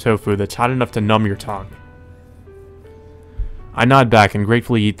mapo tofu that's hot enough to numb your tongue. I nod back and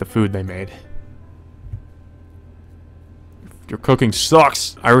gratefully eat the food they made. Your cooking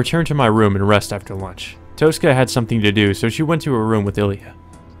sucks! I returned to my room and rest after lunch. Tosca had something to do, so she went to her room with Ilya.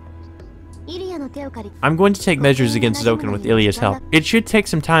 I'm going to take measures against Zoken with Ilya's help. It should take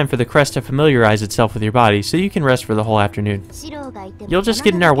some time for the crest to familiarize itself with your body, so you can rest for the whole afternoon. You'll just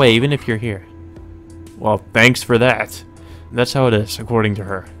get in our way even if you're here. Well, thanks for that. That's how it is, according to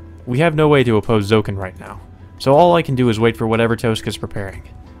her. We have no way to oppose Zoken right now, so all I can do is wait for whatever Tosca's preparing.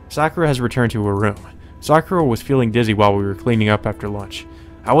 Sakura has returned to her room. Sakura was feeling dizzy while we were cleaning up after lunch.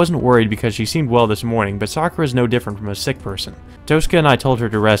 I wasn't worried because she seemed well this morning, but Sakura is no different from a sick person. Tosca and I told her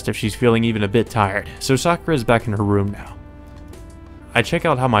to rest if she's feeling even a bit tired, so Sakura is back in her room now. I check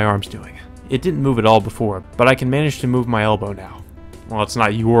out how my arm's doing. It didn't move at all before, but I can manage to move my elbow now. Well, it's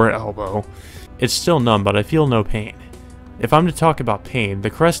not your elbow. It's still numb, but I feel no pain. If I'm to talk about pain, the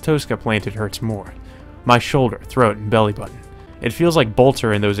crest Tosca planted hurts more. My shoulder, throat, and belly button. It feels like bolts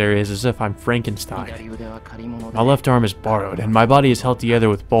are in those areas as if I'm Frankenstein. My left arm is borrowed, and my body is held together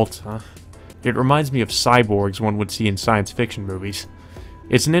with bolts, huh? It reminds me of cyborgs one would see in science fiction movies.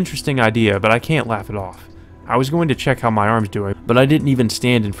 It's an interesting idea, but I can't laugh it off. I was going to check how my arm's doing, but I didn't even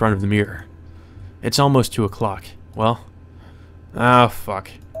stand in front of the mirror. It's almost 2 o'clock. Well, fuck.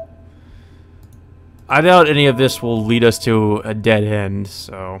 I doubt any of this will lead us to a dead end,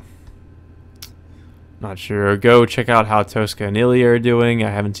 so... Not sure. Go check out how Tosca and Ilya are doing. I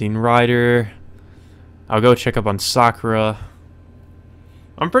haven't seen Ryder. I'll go check up on Sakura.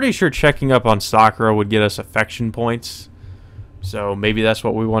 I'm pretty sure checking up on Sakura would get us affection points. So maybe that's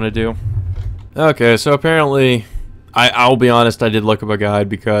what we want to do. Okay, so apparently, I'll be honest, I did look up a guide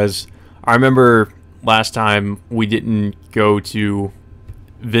because I remember last time we didn't go to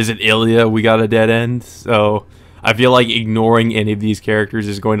visit Ilya, we got a dead end. So I feel like ignoring any of these characters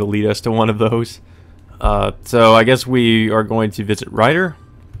is going to lead us to one of those. So I guess we are going to visit Ryder.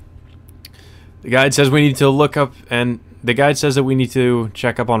 The guide says we need to look up, and the guide says that we need to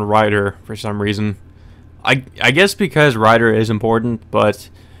check up on Ryder for some reason. I guess because Ryder is important, but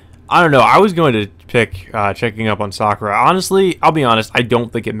I don't know. I was going to pick checking up on Sakura. Honestly, I'll be honest, I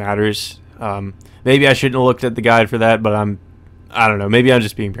don't think it matters. Maybe I shouldn't have looked at the guide for that, but I don't know. Maybe I'm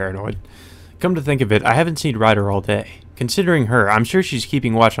just being paranoid. Come to think of it, I haven't seen Ryder all day. Considering her, I'm sure she's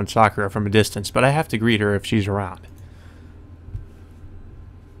keeping watch on Sakura from a distance, but I have to greet her if she's around.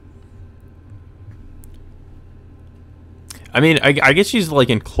 I mean, I guess she's like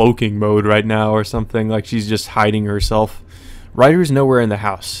in cloaking mode right now or something, like she's just hiding herself. Ryder's nowhere in the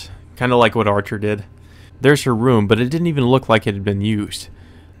house, kind of like what Archer did. There's her room, but it didn't even look like it had been used.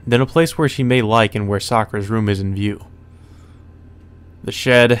 Then a place where she may like and where Sakura's room is in view. The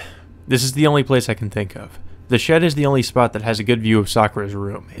shed. This is the only place I can think of. The shed is the only spot that has a good view of Sakura's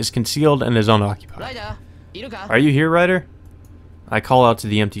room, is concealed, and is unoccupied. Are you here, Ryder? I call out to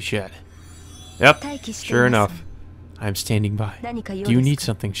the empty shed. Yep, sure enough. I am standing by. Do you need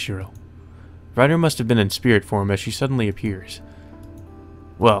something, Shiro? Ryder must have been in spirit form as she suddenly appears.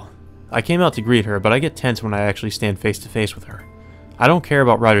 Well, I came out to greet her, but I get tense when I actually stand face to face with her. I don't care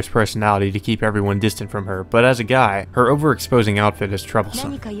about Ryder's personality to keep everyone distant from her, but as a guy, her overexposing outfit is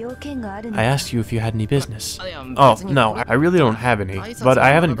troublesome. I asked you if you had any business. Oh, no, I really don't have any, but I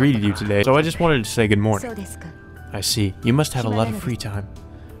haven't greeted you today, so I just wanted to say good morning. I see. You must have a lot of free time.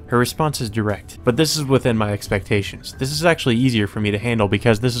 Her response is direct, but this is within my expectations. This is actually easier for me to handle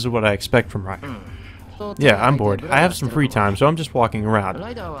because this is what I expect from Ryder. Yeah, I'm bored. I have some free time, so I'm just walking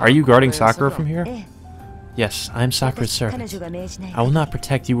around. Are you guarding Sakura from here? Yes, I am Sakura's servant. I will not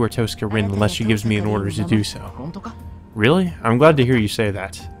protect you or Tosuke Rin unless she gives me an order to do so. Really? I'm glad to hear you say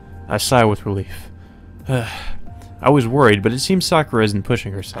that. I sigh with relief. I was worried, but it seems Sakura isn't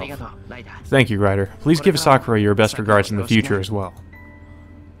pushing herself. Thank you, Ryder. Please give Sakura your best regards in the future as well.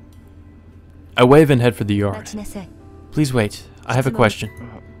 I wave and head for the yard. Please wait. I have a question.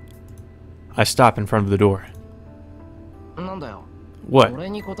 I stop in front of the door. What?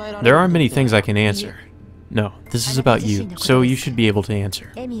 There aren't many things I can answer. No, this is about you, so you should be able to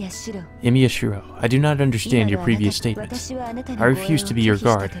answer. Emiya Shiro, I do not understand your previous statement. I refuse to be your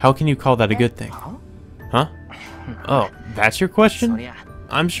guard. How can you call that a good thing? Huh? Oh, that's your question?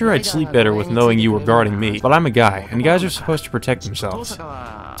 I'm sure I'd sleep better with knowing you were guarding me, but I'm a guy, and guys are supposed to protect themselves.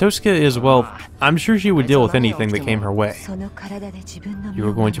 Tosuke is, well, I'm sure she would deal with anything that came her way. You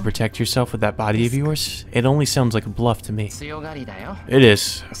were going to protect yourself with that body of yours? It only sounds like a bluff to me. It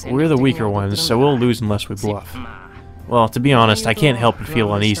is. We're the weaker ones, so we'll lose unless we bluff. Well, to be honest, I can't help but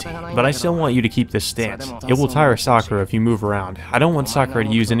feel uneasy, but I still want you to keep this stance. It will tire Sakura if you move around. I don't want Sakura to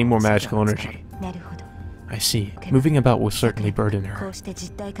use any more magical energy. I see. Moving about will certainly burden her.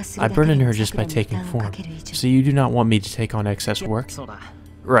 I burden her just by taking form. So you do not want me to take on excess work?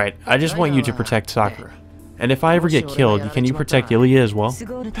 Right. I just want you to protect Sakura. And if I ever get killed, can you protect Ilya as well?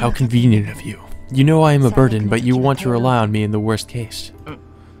 How convenient of you. You know I am a burden, but you want to rely on me in the worst case.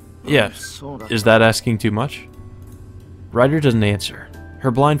 Yes. Is that asking too much? Ryder doesn't answer. Her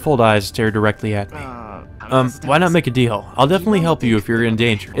blindfold eyes stare directly at me. Why not make a deal? I'll definitely help you if you're in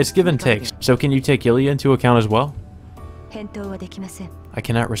danger. It's give and take, so can you take Ilya into account as well? I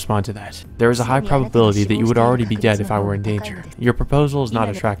cannot respond to that. There is a high probability that you would already be dead if I were in danger. Your proposal is not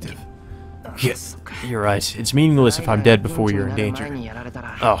attractive. Yes, you're right. It's meaningless if I'm dead before you're in danger.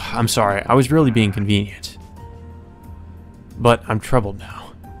 Oh, I'm sorry. I was really being convenient. But I'm troubled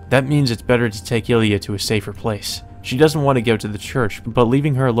now. That means it's better to take Ilya to a safer place. She doesn't want to go to the church, but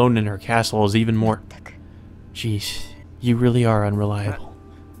leaving her alone in her castle is even more... Jeez, you really are unreliable.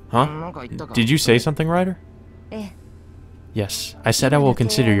 Huh? Did you say something, Ryder? Yes, I said I will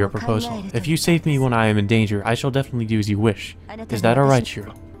consider your proposal. If you save me when I am in danger, I shall definitely do as you wish. Is that alright,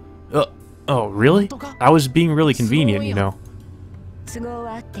 Shiro? Oh, really? I was being really convenient, you know.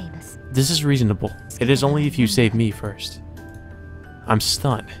 This is reasonable. It is only if you save me first. I'm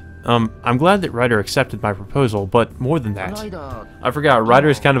stunned. I'm glad that Ryder accepted my proposal, but more than that. I forgot, Ryder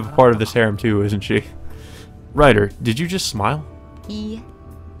is kind of a part of this harem too, isn't she? Ryder, did you just smile?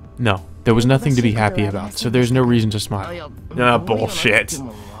 No, there was nothing to be happy about, so there's no reason to smile. Ah, bullshit.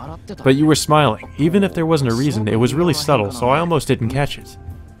 But you were smiling. Even if there wasn't a reason, it was really subtle, so I almost didn't catch it.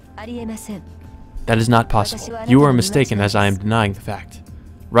 That is not possible. You are mistaken, as I am denying the fact.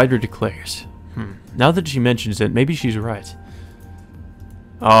 Ryder declares. Now that she mentions it, maybe she's right.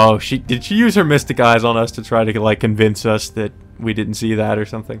 Oh, did she use her mystic eyes on us to try to, like, convince us that we didn't see that or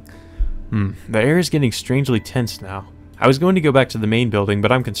something? The air is getting strangely tense now. I was going to go back to the main building,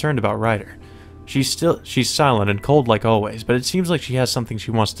 but I'm concerned about Ryder. She's silent and cold like always, but it seems like she has something she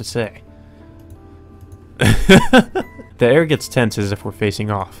wants to say. The air gets tense as if we're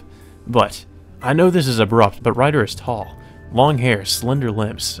facing off. But, I know this is abrupt, but Ryder is tall. Long hair, slender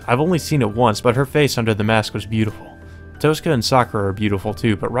limbs. I've only seen it once, but her face under the mask was beautiful. Tosuke and Sakura are beautiful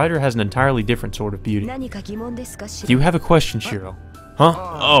too, but Ryder has an entirely different sort of beauty. Do you have a question, Shiro? Huh?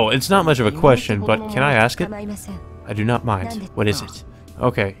 Oh, it's not much of a question, but can I ask it? I do not mind. What is it?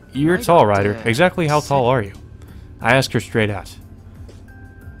 Okay, you're tall, Ryder. Exactly how tall are you? I ask her straight out.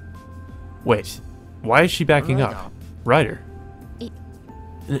 Wait, why is she backing up? Ryder?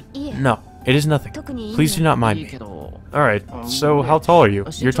 No, It is nothing. Please do not mind me. Alright, so how tall are you?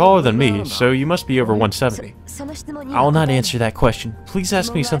 You're taller than me, so you must be over 170. I will not answer that question. Please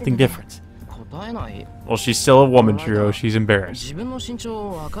ask me something different. Well, she's still a woman, Shiro. She's embarrassed.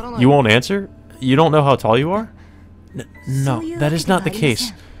 You won't answer? You don't know how tall you are? No, that is not the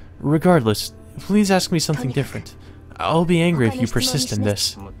case. Regardless, please ask me something different. I'll be angry if you persist in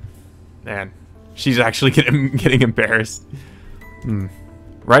this. Man, she's actually getting embarrassed.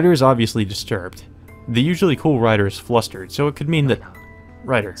 Ryder is obviously disturbed. The usually cool Ryder is flustered, so it could mean that...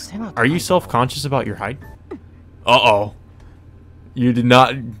 Ryder, are you self-conscious about your height? Uh-oh. You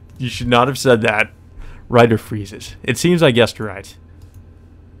should not have said that. Ryder freezes. It seems I guessed right.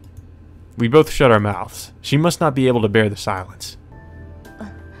 We both shut our mouths. She must not be able to bear the silence.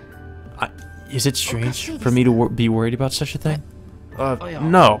 Is it strange for me to be worried about such a thing?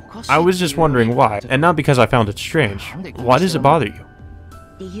 No. I was just wondering why, and not because I found it strange. Why does it bother you?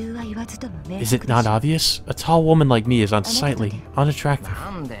 Is it not obvious? A tall woman like me is unsightly, unattractive.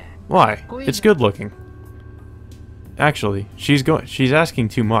 Why? It's good looking. Actually, she's asking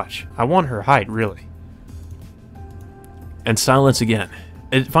too much. I want her height, really. And silence again.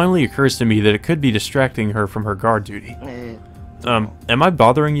 It finally occurs to me that it could be distracting her from her guard duty. Am I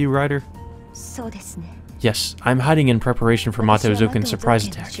bothering you, Ryder? Yes, I'm hiding in preparation for Mato-Zuken's surprise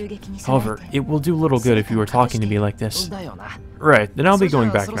attack. However, it will do little good if you are talking to me like this. Right, then I'll be going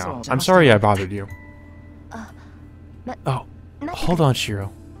back now. I'm sorry I bothered you. Oh, hold on,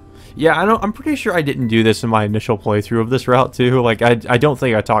 Shiro. Yeah, I'm pretty sure I didn't do this in my initial playthrough of this route too. Like, I don't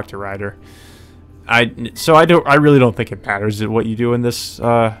think I talked to Ryder. I really don't think it matters what you do in this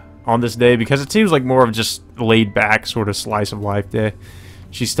on this day, because it seems like more of just laid back sort of slice of life day.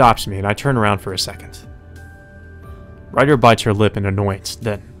 She stops me and I turn around for a second. Ryder bites her lip in annoyance,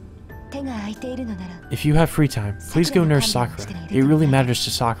 then, if you have free time, please go nurse Sakura. It really matters to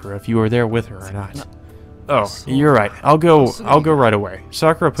Sakura if you are there with her or not. Oh, you're right. I'll go right away.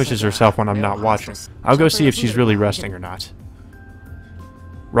 Sakura pushes herself when I'm not watching. I'll go see if she's really resting or not.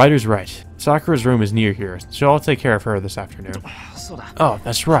 Ryder's right. Sakura's room is near here, so I'll take care of her this afternoon. Oh,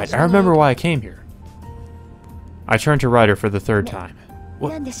 that's right. I remember why I came here. I turn to Ryder for the third time.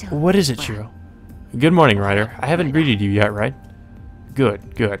 What is it, Shiro? Good morning, Ryder. I haven't greeted you yet, right?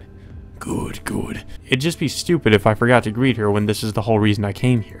 Good. Good. It'd just be stupid if I forgot to greet her when this is the whole reason I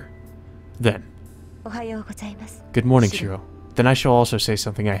came here. Then. Good morning, Shiro. Then I shall also say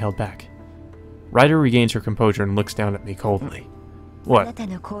something I held back. Ryder regains her composure and looks down at me coldly. What?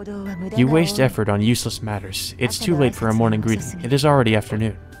 You waste effort on useless matters. It's too late for a morning greeting. It is already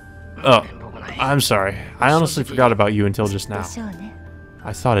afternoon. Oh, I'm sorry. I honestly forgot about you until just now.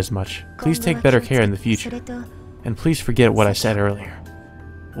 I thought as much. Please take better care in the future. And please forget what I said earlier.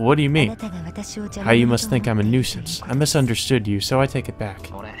 What do you mean? How you must think I'm a nuisance. I misunderstood you, so I take it back.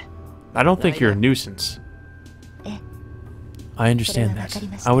 I don't think you're a nuisance. I understand that.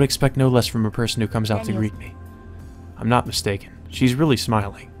 I would expect no less from a person who comes out to greet me. I'm not mistaken. She's really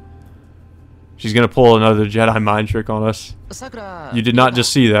smiling. She's gonna pull another Jedi mind trick on us. You did not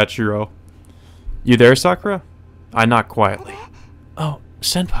just see that, Shiro. You there, Sakura? I knock quietly. Oh,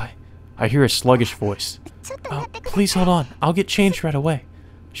 Senpai. I hear a sluggish voice. Oh, please hold on. I'll get changed right away.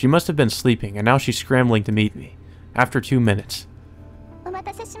 She must have been sleeping, and now she's scrambling to meet me. After 2 minutes.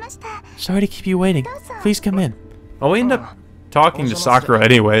 Sorry to keep you waiting. Please come in. Well, we end up talking to Sakura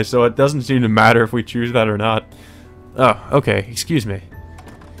anyway, so it doesn't seem to matter if we choose that or not. Oh, okay, excuse me.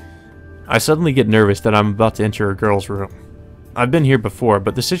 I suddenly get nervous that I'm about to enter a girl's room. I've been here before,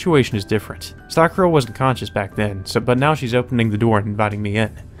 but the situation is different. Sakura wasn't conscious back then, but now she's opening the door and inviting me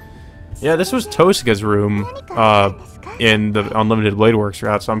in. Yeah, this was Tosuka's room in the Unlimited Blade Works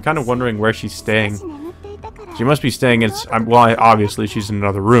route, so I'm kind of wondering where she's staying. She must be staying in... Well, obviously she's in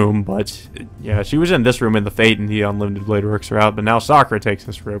another room, but... Yeah, she was in this room in the Fate and the Unlimited Blade Works route, but now Sakura takes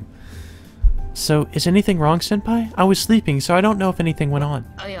this room. So, is anything wrong, Senpai? I was sleeping, so I don't know if anything went on.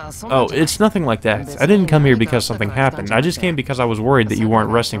 Oh, it's nothing like that. I didn't come here because something happened. I just came because I was worried that you weren't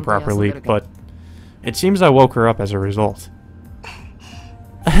resting properly, but... It seems I woke her up as a result.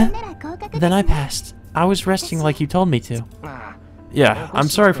 Then I passed. I was resting like you told me to. Yeah, I'm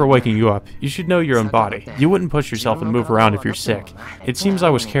sorry for waking you up. You should know your own body. You wouldn't push yourself and move around if you're sick. It seems I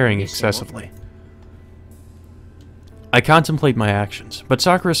was carrying excessively. I contemplate my actions, but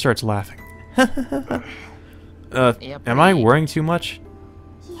Sakura starts laughing. Am I worrying too much?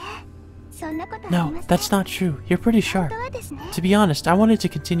 No, that's not true. You're pretty sharp. To be honest, I wanted to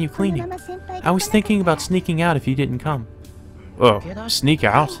continue cleaning. I was thinking about sneaking out if you didn't come. Oh, sneak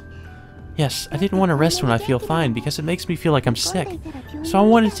out? Yes, I didn't want to rest when I feel fine because it makes me feel like I'm sick. So I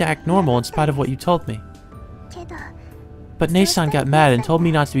wanted to act normal in spite of what you told me. but Nae-san got mad and told me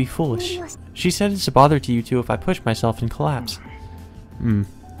not to be foolish. She said it's a bother to you two if I push myself and collapse.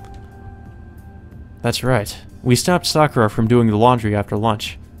 That's right. We stopped Sakura from doing the laundry after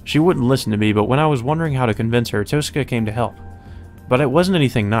lunch. She wouldn't listen to me, but when I was wondering how to convince her, Tosuka came to help. But it wasn't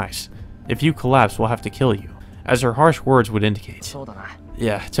anything nice. If you collapse, we'll have to kill you, as her harsh words would indicate.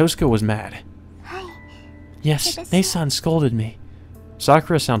 Yeah, Tosuka was mad. Yes, Nae-san scolded me.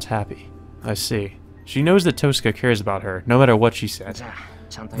 Sakura sounds happy. I see. She knows that Tosuka cares about her, no matter what she said.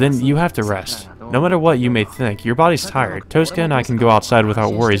 Then you have to rest. No matter what you may think, your body's tired. Tosuka and I can go outside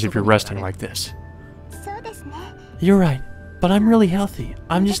without worries if you're resting like this. You're right, but I'm really healthy.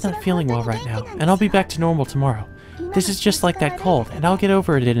 I'm just not feeling well right now, and I'll be back to normal tomorrow. This is just like that cold, and I'll get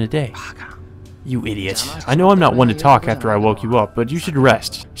over it in a day. You idiot. I know I'm not one to talk after I woke you up, but you should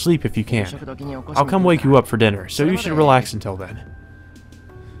rest. Sleep if you can. I'll come wake you up for dinner, so you should relax until then.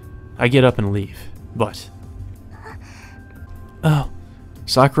 I get up and leave, but... Oh.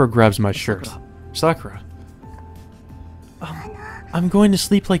 Sakura grabs my shirt. Sakura. I'm going to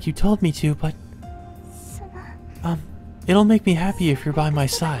sleep like you told me to, but... it'll make me happy if you're by my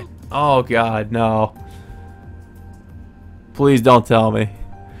side. Oh god, no. Please don't tell me.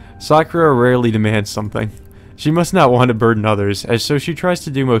 Sakura rarely demands something. She must not want to burden others, as so she tries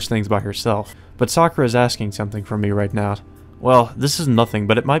to do most things by herself. But Sakura is asking something from me right now. Well, this is nothing,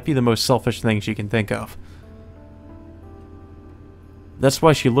 but it might be the most selfish thing she can think of. That's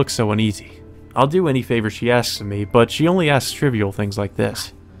why she looks so uneasy. I'll do any favor she asks of me, but she only asks trivial things like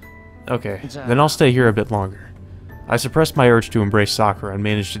this. Okay, then I'll stay here a bit longer. I suppressed my urge to embrace Sakura and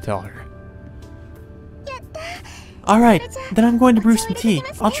managed to tell her. Alright, then I'm going to brew some tea.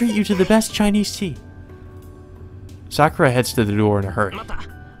 I'll treat you to the best Chinese tea. Sakura heads to the door in a hurry.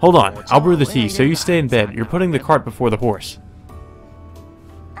 Hold on, I'll brew the tea, so you stay in bed. You're putting the cart before the horse.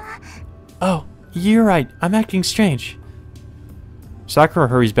 Oh, you're right. I'm acting strange. Sakura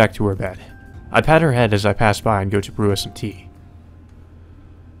hurries back to her bed. I pat her head as I pass by and go to brew us some tea.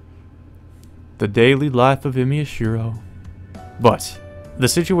 The daily life of Imiyashiro. But, the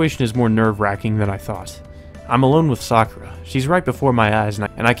situation is more nerve-wracking than I thought. I'm alone with Sakura. She's right before my eyes,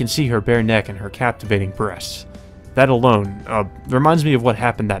 and I can see her bare neck and her captivating breasts. That alone, reminds me of what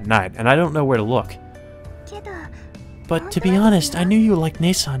happened that night, and I don't know where to look. But to be honest, I knew you liked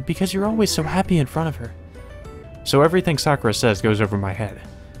Nae-san because you're always so happy in front of her. So everything Sakura says goes over my head.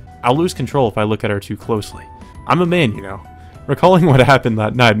 I'll lose control if I look at her too closely. I'm a man, you know. Recalling what happened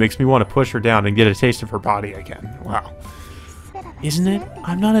that night makes me want to push her down and get a taste of her body again. Wow. Isn't it?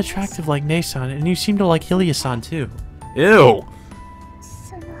 I'm not attractive like Nae-san, and you seem to like Hilya-san too. Ew!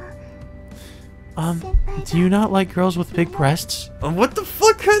 Do you not like girls with big breasts? What the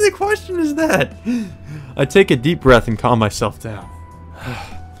fuck kind of question is that? I take a deep breath and calm myself down.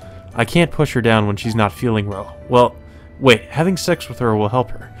 I can't push her down when she's not feeling well. Well, wait, having sex with her will help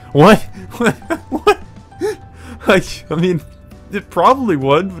her. What? What? I mean, it probably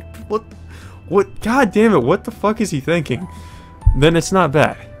would. What? God damn it, what the fuck is he thinking? Then it's not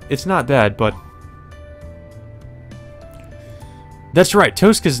bad. It's not bad, but... That's right,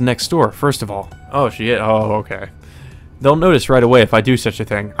 Tosuka's next door, first of all. Oh, shit. Oh, okay. They'll notice right away if I do such a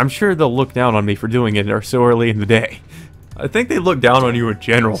thing. I'm sure they'll look down on me for doing it or so early in the day. I think they look down on you in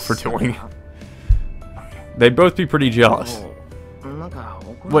general for doing it. They'd both be pretty jealous.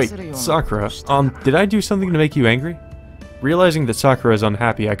 Wait, Sakura, did I do something to make you angry? Realizing that Sakura is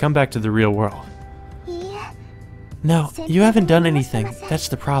unhappy, I come back to the real world. No, you haven't done anything. That's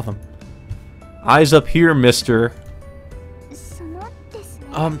the problem. Eyes up here, mister.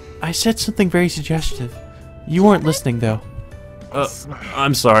 I said something very suggestive. You weren't listening, though.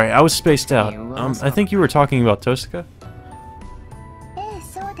 I'm sorry, I was spaced out. I think you were talking about Tosuka?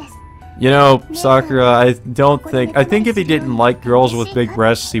 You know, Sakura, I think if he didn't like girls with big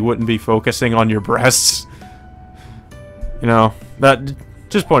breasts, he wouldn't be focusing on your breasts. You know,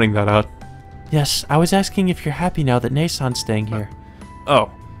 just pointing that out. Yes, I was asking if you're happy now that Nae-san's staying here.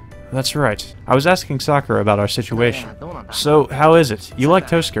 Oh, that's right. I was asking Sakura about our situation. So, how is it? You like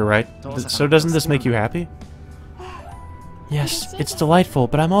Tosuka, right? So doesn't this make you happy? Yes, it's delightful,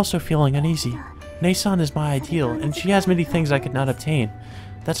 but I'm also feeling uneasy. Nae-san is my ideal, and she has many things I could not obtain.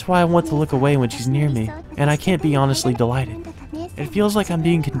 That's why I want to look away when she's near me, and I can't be honestly delighted. It feels like I'm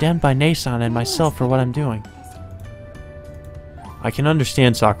being condemned by Nae-san and myself for what I'm doing. I can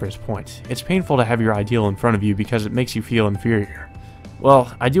understand Sakura's point. It's painful to have your ideal in front of you because it makes you feel inferior.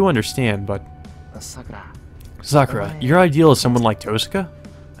 Well, I do understand, but... Sakura, your ideal is someone like Tosuka?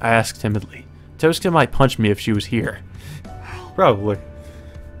 I asked timidly. Tosuka might punch me if she was here. Probably.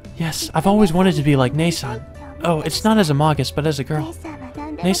 Yes, I've always wanted to be like Nae-san. Oh, it's not as a magus, but as a girl.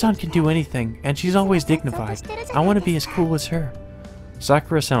 Nason can do anything, and she's always dignified. I want to be as cool as her.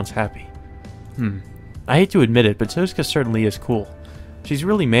 Sakura sounds happy. I hate to admit it, but Tosca certainly is cool. She's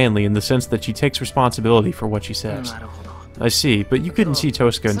really manly in the sense that she takes responsibility for what she says. I see, but you couldn't see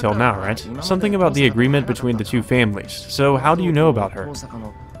Tosca until now, right? Something about the agreement between the two families. So how do you know about her?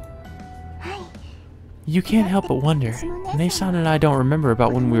 You can't help but wonder. Nason and I don't remember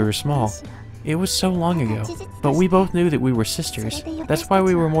about when we were small. It was so long ago, but we both knew that we were sisters. That's why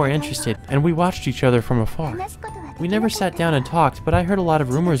we were more interested, and we watched each other from afar. We never sat down and talked, but I heard a lot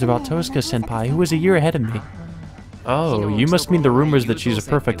of rumors about Tosca-senpai, who was a year ahead of me. Oh, you must mean the rumors that she's a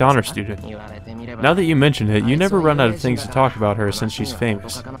perfect honor student. Now that you mention it, you never run out of things to talk about her since she's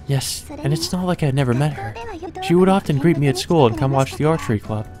famous. Yes, and it's not like I'd never met her. She would often greet me at school and come watch the archery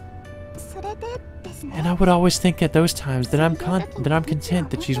club. And I would always think at those times that I'm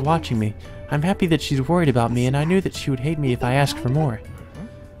content that she's watching me. I'm happy that she's worried about me, and I knew that she would hate me if I asked for more.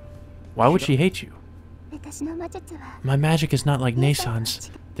 Why would she hate you? My magic is not like Nason's.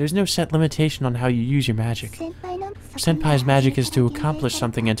 There's no set limitation on how you use your magic. Senpai's magic is to accomplish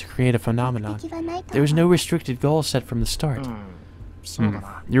something and to create a phenomenon. There is no restricted goal set from the start.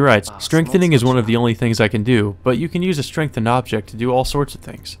 You're right. Strengthening is one of the only things I can do, but you can use a strengthened object to do all sorts of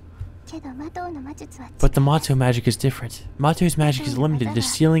things. But the Mato magic is different. Mato's magic is limited to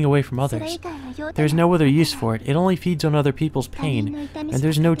stealing away from others. There's no other use for it. It only feeds on other people's pain, and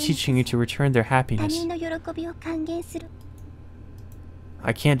there's no teaching you to return their happiness.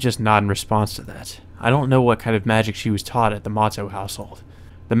 I can't just nod in response to that. I don't know what kind of magic she was taught at the Mato household.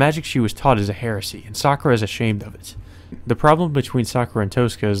 The magic she was taught is a heresy, and Sakura is ashamed of it. The problem between Sakura and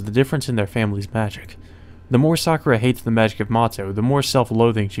Tosca is the difference in their family's magic. The more Sakura hates the magic of Mato, the more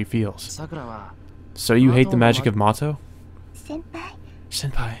self-loathing she feels. So you hate the magic of Mato?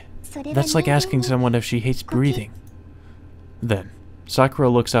 Senpai, that's like asking someone if she hates breathing. Then, Sakura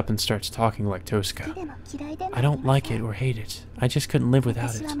looks up and starts talking like Tosca. I don't like it or hate it. I just couldn't live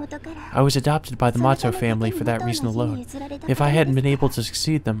without it. I was adopted by the Mato family for that reason alone. If I hadn't been able to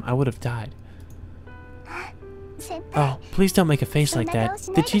succeed them, I would have died. Oh, please don't make a face like that.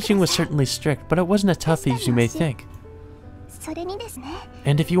 The teaching was certainly strict, but it wasn't as tough as you may think.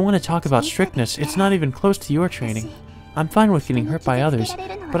 And if you want to talk about strictness, it's not even close to your training. I'm fine with getting hurt by others,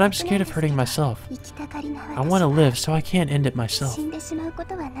 but I'm scared of hurting myself. I want to live, so I can't end it myself.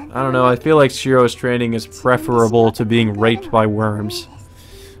 I don't know, I feel like Shiro's training is preferable to being raped by worms.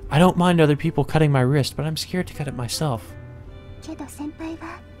 I don't mind other people cutting my wrist, but I'm scared to cut it myself.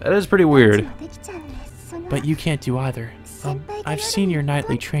 That is pretty weird. But you can't do either. I've seen your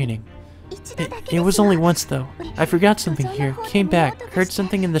nightly training. It was only once, though. I forgot something here, came back, heard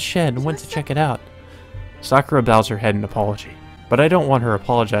something in the shed, and went to check it out. Sakura bows her head in apology, but I don't want her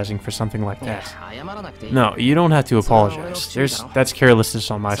apologizing for something like that. No, you don't have to apologize. That's carelessness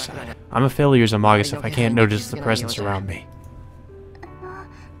on my side. I'm a failure as a magus if I can't notice the presence around me.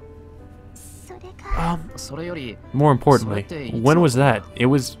 More importantly, when was that?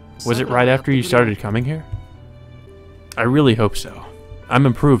 Was it right after you started coming here? I really hope so. I'm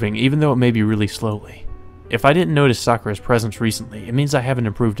improving, even though it may be really slowly. If I didn't notice Sakura's presence recently, it means I haven't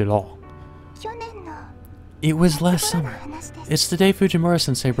improved at all. It was last summer. It's the day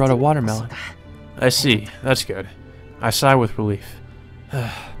Fujimura-sensei brought a watermelon. I see. That's good. I sigh with relief.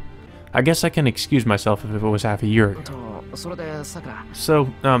 I guess I can excuse myself if it was half a year ago.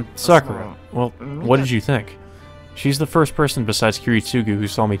 So, Sakura, well, what did you think? She's the first person besides Kiritsugu who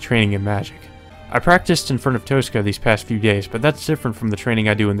saw me training in magic. I practiced in front of Tosca these past few days, but that's different from the training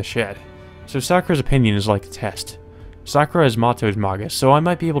I do in the shed. So Sakura's opinion is like a test. Sakura is Mato's magus, so I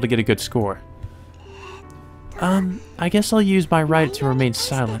might be able to get a good score. I guess I'll use my right to remain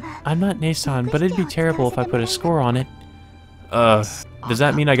silent. I'm not Nason, but it'd be terrible if I put a score on it. Does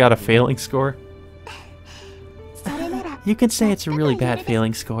that mean I got a failing score? You could say it's a really bad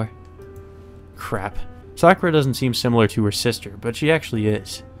failing score. Crap. Sakura doesn't seem similar to her sister, but she actually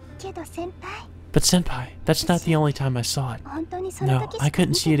is. But senpai, that's not the only time I saw it. No, I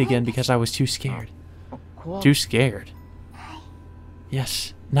couldn't see it again because I was too scared. Too scared?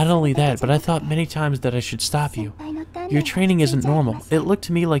 Yes. Not only that, but I thought many times that I should stop you. Your training isn't normal. It looked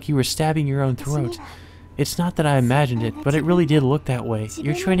to me like you were stabbing your own throat. It's not that I imagined it, but it really did look that way.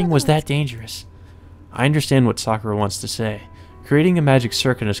 Your training was that dangerous. I understand what Sakura wants to say. Creating a magic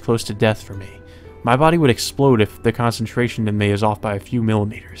circuit is close to death for me. My body would explode if the concentration in me is off by a few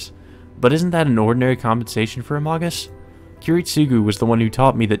millimeters. But isn't that an ordinary compensation for a magus? Kiritsugu was the one who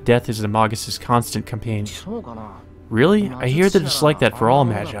taught me that death is a magus's constant companion. Really? I hear that it's like that for all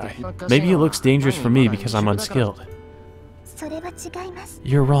magi. Maybe it looks dangerous for me because I'm unskilled.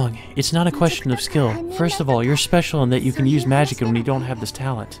 You're wrong. It's not a question of skill. First of all, you're special in that you can use magic when you don't have this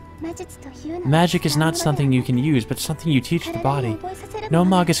talent. Magic is not something you can use, but something you teach the body. No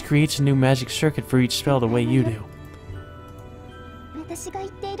magus creates a new magic circuit for each spell the way you do.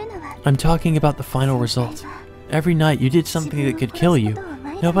 I'm talking about the final result. Every night you did something that could kill you.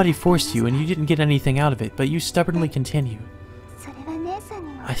 Nobody forced you and you didn't get anything out of it, but you stubbornly continued.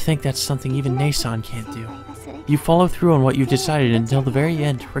 I think that's something even Nason can't do. You follow through on what you've decided until the very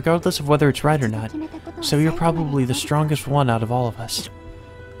end, regardless of whether it's right or not. So you're probably the strongest one out of all of us.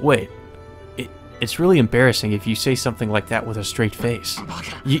 Wait. It's really embarrassing if you say something like that with a straight face.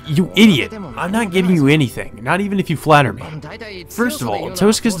 You idiot! I'm not giving you anything, not even if you flatter me. First of all,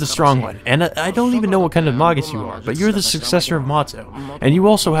 Tosca's the strong one, and I don't even know what kind of magus you are, but you're the successor of Mato, and you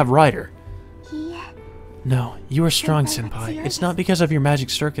also have Rider. No, you are strong, Senpai. It's not because of your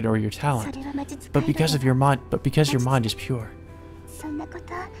magic circuit or your talent, but because of your mind. But because your mind is pure.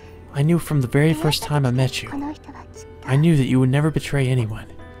 I knew from the very first time I met you. I knew that you would never betray anyone.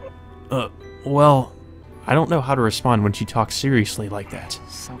 Well, I don't know how to respond when she talks seriously like that.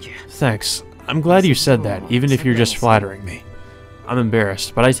 Thanks. I'm glad you said that, even if you're just flattering me. I'm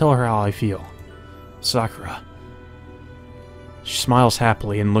embarrassed, but I tell her how I feel. Sakura. She smiles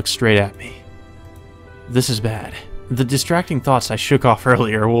happily and looks straight at me. This is bad. The distracting thoughts I shook off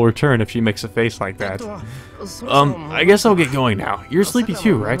earlier will return if she makes a face like that. I guess I'll get going now. You're sleepy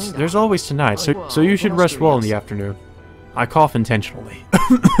too, right? There's always tonight, so you should rest well in the afternoon. I cough intentionally.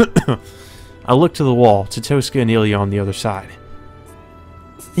 I look to the wall, to Tosca and Ilya on the other side.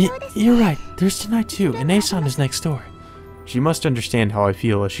 You're right, there's tonight too, and Nason is next door. She must understand how I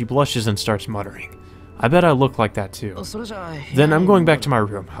feel as she blushes and starts muttering. I bet I look like that too. Then I'm going back to my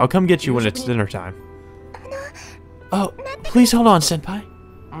room. I'll come get you when it's dinner time. Oh, please hold on, Senpai.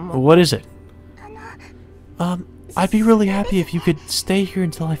 What is it? I'd be really happy if you could stay here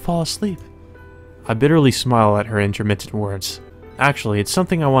until I fall asleep. I bitterly smile at her intermittent words. Actually, it's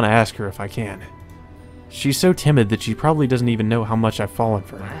something I want to ask her if I can. She's so timid that she probably doesn't even know how much I've fallen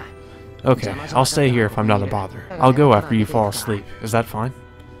for her. Okay, I'll stay here if I'm not a bother. I'll go after you fall asleep. Is that fine?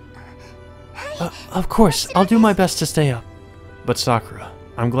 Of course, I'll do my best to stay up. But Sakura,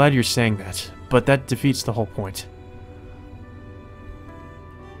 I'm glad you're saying that, but that defeats the whole point.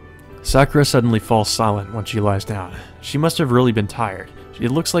 Sakura suddenly falls silent when she lies down. She must have really been tired. It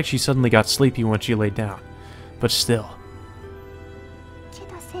looks like she suddenly got sleepy when she laid down. But still.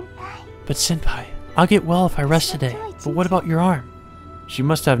 But Senpai, I'll get well if I rest today. But what about your arm? She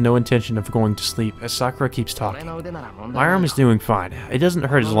must have no intention of going to sleep as Sakura keeps talking. My arm is doing fine. It doesn't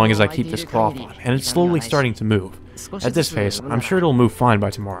hurt as long as I keep this cloth on, and it's slowly starting to move. At this pace, I'm sure it'll move fine by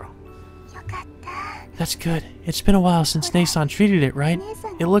tomorrow. That's good. It's been a while since Nason treated it, right?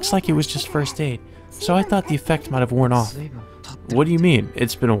 It looks like it was just first aid, so I thought the effect might have worn off. What do you mean,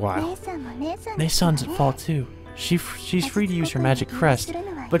 it's been a while? Nason's at fault too. She's free to use her magic crest,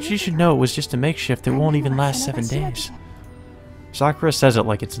 but she should know it was just a makeshift that won't even last 7 days. Sakura says it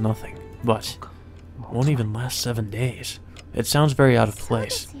like it's nothing, but won't even last 7 days. It sounds very out of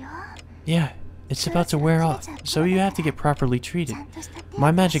place. Yeah, it's about to wear off, so you have to get properly treated.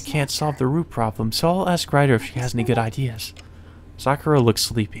 My magic can't solve the root problem, so I'll ask Ryder if she has any good ideas. Sakura looks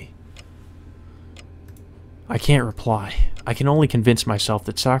sleepy. I can't reply. I can only convince myself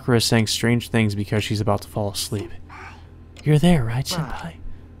that Sakura is saying strange things because she's about to fall asleep. You're there, right, Senpai?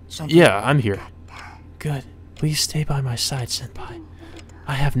 Yeah, I'm here. Good. Please stay by my side, Senpai.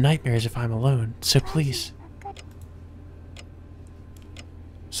 I have nightmares if I'm alone, so please.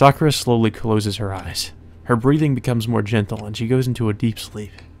 Sakura slowly closes her eyes. Her breathing becomes more gentle and she goes into a deep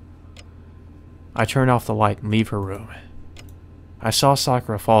sleep. I turn off the light and leave her room. I saw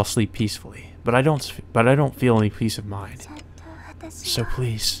Sakura fall asleep peacefully, but I don't feel any peace of mind. So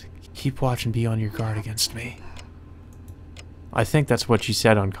please, keep watch and be on your guard against me. I think that's what she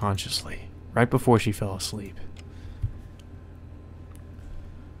said unconsciously, right before she fell asleep.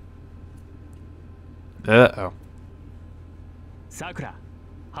 Uh-oh. Sakura,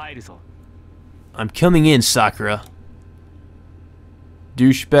 I'm coming in, Sakura.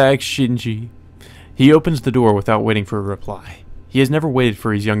 Douchebag Shinji. He opens the door without waiting for a reply. He has never waited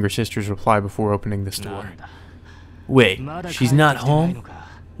for his younger sister's reply before opening this door. Wait, she's not home?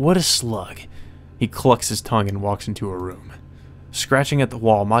 What a slug. He clucks his tongue and walks into a room. Scratching at the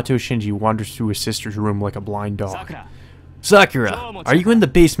wall, Mato Shinji wanders through his sister's room like a blind dog. Sakura, are you in the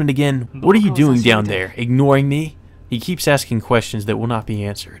basement again? What are you doing down there? Ignoring me? He keeps asking questions that will not be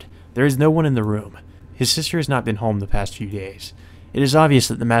answered. There is no one in the room. His sister has not been home the past few days. It is obvious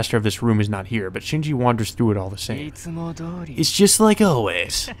that the master of this room is not here, but Shinji wanders through it all the same. It's just like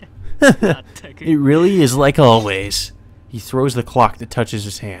always. It really is like always. He throws the clock that touches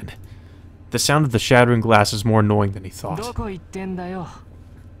his hand. The sound of the shattering glass is more annoying than he thought.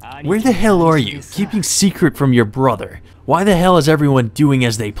 Where the hell are you? Keeping secret from your brother. Why the hell is everyone doing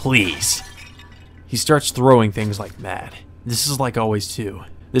as they please? He starts throwing things like mad. This is like always too.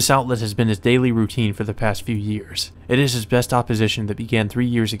 This outlet has been his daily routine for the past few years. It is his best opposition that began 3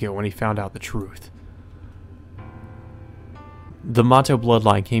 years ago when he found out the truth. The Mato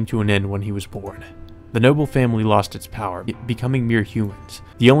bloodline came to an end when he was born. The noble family lost its power, becoming mere humans.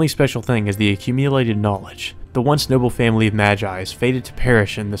 The only special thing is the accumulated knowledge. The once noble family of Magi is fated to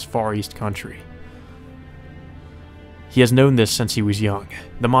perish in this Far East country. He has known this since he was young.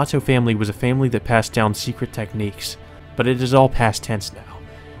 The Mato family was a family that passed down secret techniques, but it is all past tense now.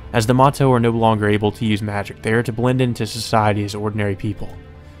 As the Mato are no longer able to use magic, they are to blend into society as ordinary people.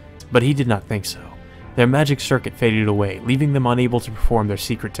 But he did not think so. Their magic circuit faded away, leaving them unable to perform their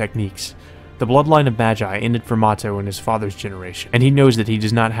secret techniques. The bloodline of Magi ended for Mato in his father's generation, and he knows that he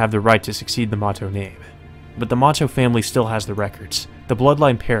does not have the right to succeed the Mato name. But the Mato family still has the records. The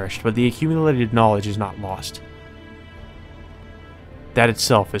bloodline perished, but the accumulated knowledge is not lost. That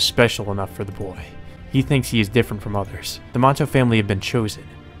itself is special enough for the boy. He thinks he is different from others. The Mato family have been chosen.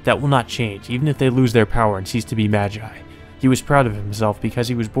 That will not change, even if they lose their power and cease to be Magi. He was proud of himself because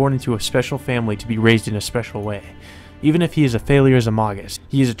he was born into a special family to be raised in a special way. Even if he is a failure as a Magus,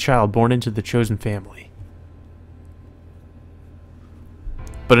 he is a child born into the chosen family.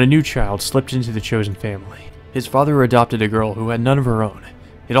 But a new child slipped into the chosen family. His father adopted a girl who had none of her own.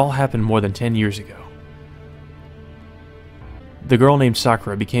 It all happened more than 10 years ago. The girl named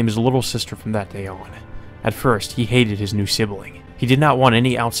Sakura became his little sister from that day on. At first, he hated his new sibling. He did not want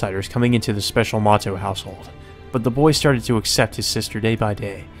any outsiders coming into the special Mato household. But the boy started to accept his sister day by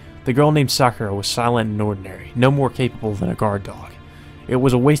day. The girl named Sakura was silent and ordinary, no more capable than a guard dog. It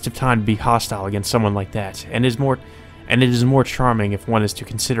was a waste of time to be hostile against someone like that, and it is more charming if one is to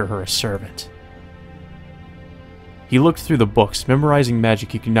consider her a servant. He looked through the books, memorizing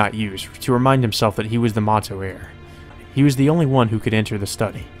magic he could not use, to remind himself that he was the Mato heir. He was the only one who could enter the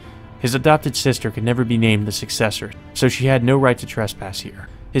study. His adopted sister could never be named the successor, so she had no right to trespass here.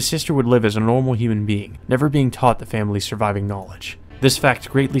 His sister would live as a normal human being, never being taught the family's surviving knowledge. This fact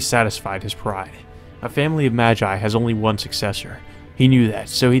greatly satisfied his pride. A family of Magi has only one successor. He knew that,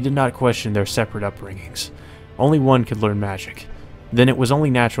 so he did not question their separate upbringings. Only one could learn magic. Then it was only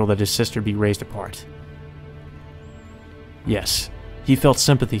natural that his sister be raised apart. Yes, he felt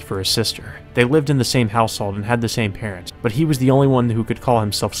sympathy for his sister. They lived in the same household and had the same parents, but he was the only one who could call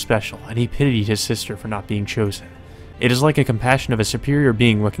himself special, and he pitied his sister for not being chosen. It is like a compassion of a superior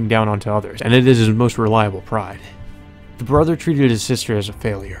being looking down onto others, and it is his most reliable pride. The brother treated his sister as a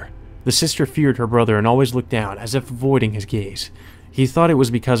failure. The sister feared her brother and always looked down, as if avoiding his gaze. He thought it was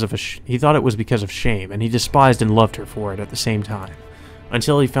because of shame, and he despised and loved her for it at the same time,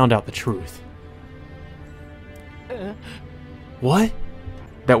 until he found out the truth. What?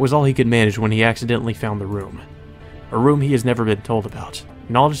 That was all he could manage when he accidentally found the room. A room he has never been told about,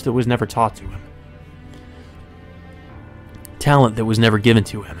 knowledge that was never taught to him, talent that was never given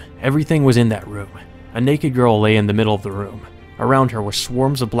to him. Everything was in that room. A naked girl lay in the middle of the room. Around her were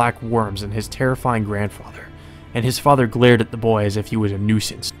swarms of black worms and his terrifying grandfather, and his father glared at the boy as if he was a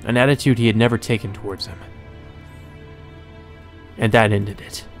nuisance, an attitude he had never taken towards him. And that ended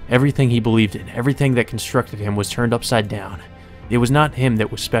it. Everything he believed in, everything that constructed him was turned upside down. It was not him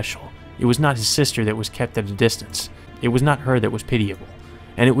that was special. It was not his sister that was kept at a distance. It was not her that was pitiable.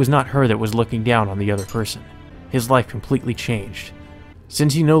 And it was not her that was looking down on the other person. His life completely changed.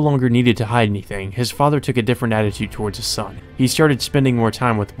 Since he no longer needed to hide anything, his father took a different attitude towards his son. He started spending more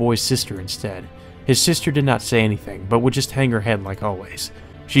time with the boy's sister instead. His sister did not say anything, but would just hang her head like always.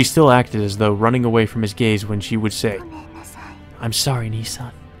 She still acted as though running away from his gaze when she would say, "I'm sorry,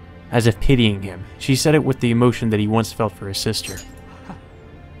 Nissan," as if pitying him. She said it with the emotion that he once felt for his sister.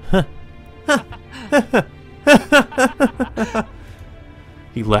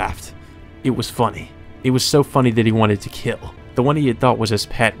 He laughed. It was funny. It was so funny that he wanted to kill. The one he had thought was his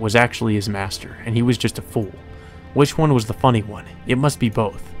pet was actually his master, and he was just a fool. Which one was the funny one? It must be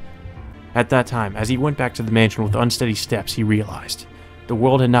both. At that time, as he went back to the mansion with unsteady steps, he realized the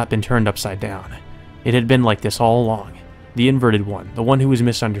world had not been turned upside down. It had been like this all along. The inverted one, the one who was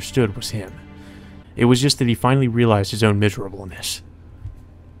misunderstood, was him. It was just that he finally realized his own miserableness.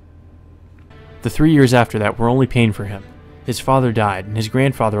 The 3 years after that were only pain for him. His father died, and his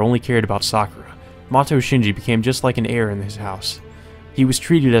grandfather only cared about Sakura. Mato Shinji became just like an heir in his house. He was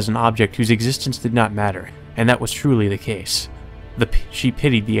treated as an object whose existence did not matter, and that was truly the case. She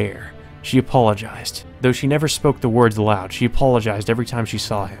pitied the heir. She apologized. Though she never spoke the words aloud, she apologized every time she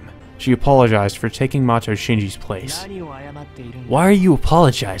saw him. She apologized for taking Mato Shinji's place. Why are you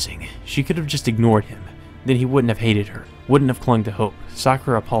apologizing? She could have just ignored him. Then he wouldn't have hated her, wouldn't have clung to hope.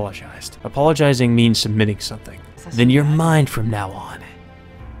 Sakura apologized. Apologizing means submitting something. Then you're mine from now on.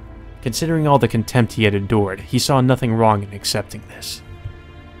 Considering all the contempt he had endured, he saw nothing wrong in accepting this.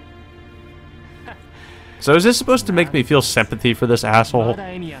 So is this supposed to make me feel sympathy for this asshole?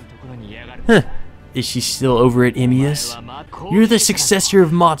 Huh. Is she still over at Emiya's? You're the successor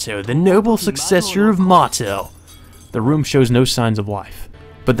of Mato, the noble successor of Mato. The room shows no signs of life,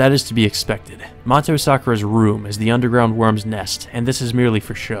 but that is to be expected. Mato Sakura's room is the underground worm's nest, and this is merely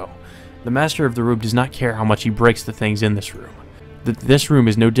for show. The master of the room does not care how much he breaks the things in this room. This room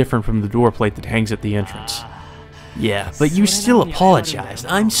is no different from the door plate that hangs at the entrance. Yeah, but you still apologized.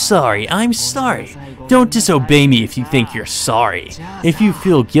 I'm sorry. Don't disobey me if you think you're sorry. If you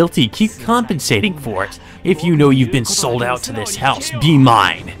feel guilty, keep compensating for it. If you know you've been sold out to this house, be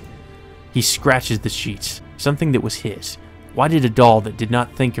mine. He scratches the sheets, something that was his. Why did a doll that did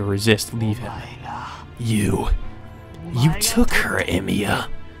not think or resist leave him? You took her, Emiya.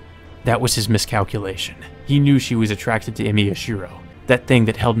 That was his miscalculation. He knew she was attracted to Emiya Shiro. That thing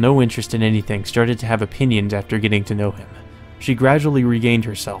that held no interest in anything started to have opinions after getting to know him. She gradually regained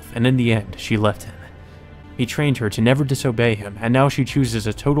herself, and in the end, she left him. He trained her to never disobey him, and now she chooses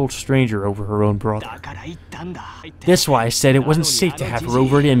a total stranger over her own brother. That's why I said it wasn't safe to have her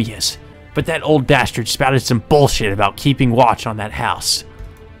over at Emiya's. But that old bastard spouted some bullshit about keeping watch on that house.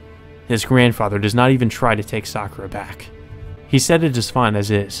 His grandfather does not even try to take Sakura back. He said it is fine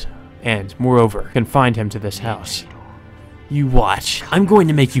as is, and, moreover, confined him to this house. You watch. I'm going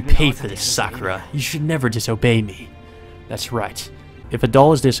to make you pay for this, Sakura. You should never disobey me. That's right. If a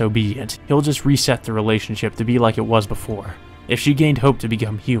doll is disobedient, he'll just reset the relationship to be like it was before. If she gained hope to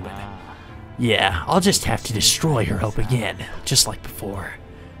become human. Yeah, I'll just have to destroy her hope again, just like before.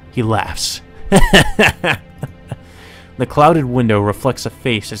 He laughs. The clouded window reflects a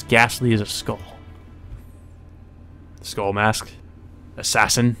face as ghastly as a skull. Skull mask?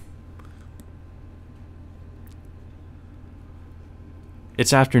 Assassin?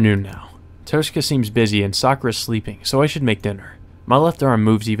 It's afternoon now. Tosuka seems busy and Sakura's sleeping, so I should make dinner. My left arm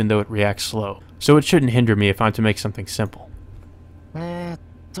moves even though it reacts slow, so it shouldn't hinder me if I'm to make something simple. I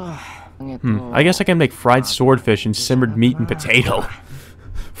guess I can make fried swordfish and simmered meat and potato.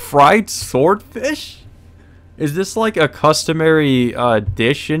 Fried swordfish? Is this like a customary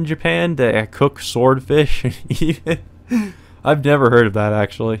dish in Japan to cook swordfish and eat it? I've never heard of that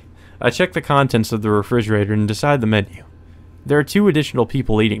actually. I check the contents of the refrigerator and decide the menu. There are 2 additional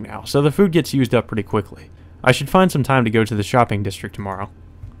people eating now, so the food gets used up pretty quickly. I should find some time to go to the shopping district tomorrow.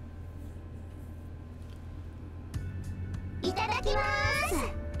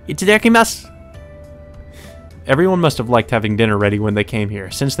 Itadakimasu! Everyone must have liked having dinner ready when they came here,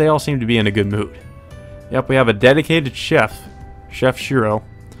 since they all seem to be in a good mood. Yep, we have a dedicated chef, Chef Shiro.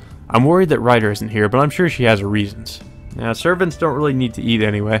 I'm worried that Ryder isn't here, but I'm sure she has her reasons. Now, servants don't really need to eat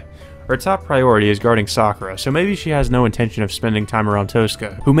anyway. Her top priority is guarding Sakura, so maybe she has no intention of spending time around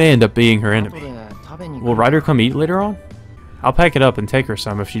Tosuka, who may end up being her enemy. Will Ryder come eat later on? I'll pack it up and take her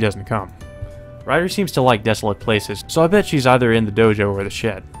some if she doesn't come. Ryder seems to like desolate places, so I bet she's either in the dojo or the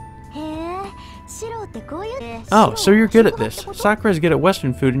shed. Oh, so you're good at this. Sakura's good at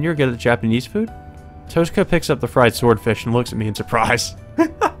Western food and you're good at Japanese food? Tosuka picks up the fried swordfish and looks at me in surprise.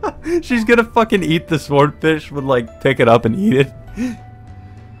 She's gonna fucking eat the swordfish, but like pick it up and eat it.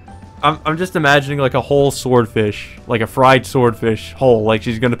 I'm just imagining like a whole swordfish, like a fried swordfish whole, like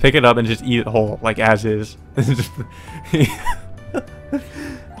she's gonna pick it up and just eat it whole, like as is.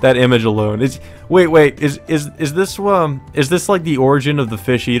 That image alone is. Wait, is this like the origin of the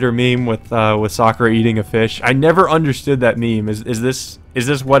fish eater meme with Sakura eating a fish? I never understood that meme. Is this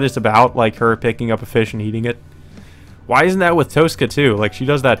what it's about? Like her picking up a fish and eating it? Why isn't that with Tosuka too? Like she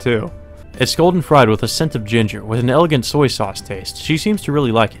does that too. It's golden fried with a scent of ginger, with an elegant soy sauce taste. She seems to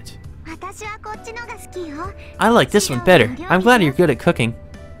really like it. I like this one better. I'm glad you're good at cooking.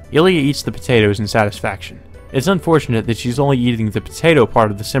 Ilya eats the potatoes in satisfaction. It's unfortunate that she's only eating the potato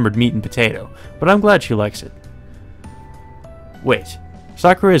part of the simmered meat and potato, but I'm glad she likes it. Wait.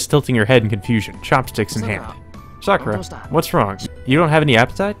 Sakura is tilting her head in confusion, chopsticks in hand. Sakura, what's wrong? You don't have any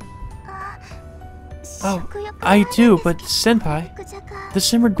appetite? Oh, I do, but senpai, the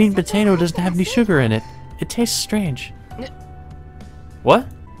simmered meat and potato doesn't have any sugar in it. It tastes strange. What?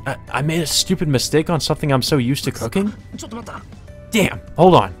 I made a stupid mistake on something I'm so used to cooking? Damn,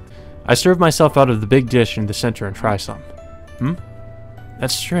 hold on. I serve myself out of the big dish in the center and try some.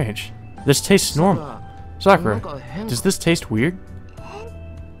 That's strange. This tastes normal. Sakura, does this taste weird?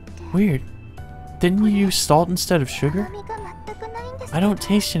 Weird? Didn't you use salt instead of sugar? I don't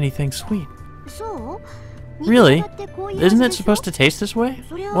taste anything sweet. Really? Isn't it supposed to taste this way?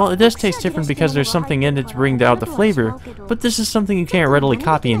 Well, it does taste different because there's something in it to bring out the flavor, but this is something you can't readily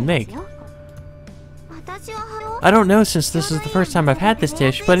copy and make. I don't know since this is the first time I've had this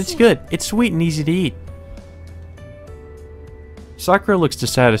dish, but it's good. It's sweet and easy to eat. Sakura looks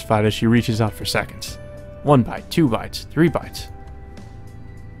dissatisfied as she reaches out for seconds. 1 bite, 2 bites, 3 bites.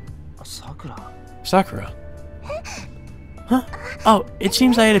 Sakura. Huh? Oh, it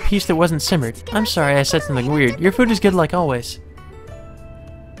seems I had a piece that wasn't simmered. I'm sorry I said something weird. Your food is good like always.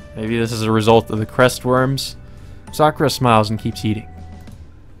 Maybe this is a result of the crest worms? Sakura smiles and keeps eating.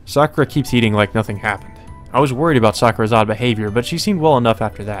 Sakura keeps eating like nothing happened. I was worried about Sakura's odd behavior, but she seemed well enough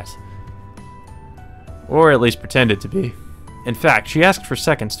after that. Or at least pretended to be. In fact, she asked for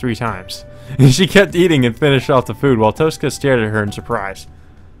seconds 3 times. She kept eating and finished off the food while Tosuka stared at her in surprise.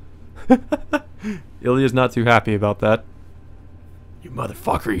 Ilya's not too happy about that. You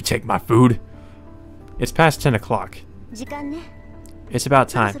motherfucker, you take my food. It's past 10 o'clock. It's about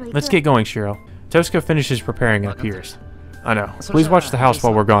time. Let's get going, Shiro. Tosuka finishes preparing and appears. I know. Please watch the house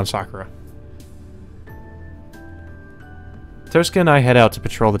while we're gone, Sakura. Tosuka and I head out to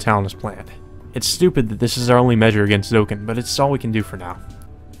patrol the town as planned. It's stupid that this is our only measure against Zoken, but it's all we can do for now.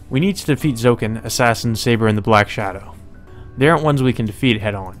 We need to defeat Zoken, Assassin, Saber, and the Black Shadow. They aren't ones we can defeat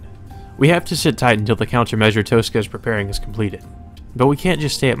head-on. We have to sit tight until the countermeasure Tosuka is preparing is completed. But we can't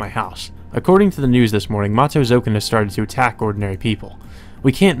just stay at my house. According to the news this morning, Mato Zoken has started to attack ordinary people.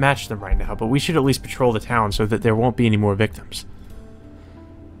 We can't match them right now, but we should at least patrol the town so that there won't be any more victims.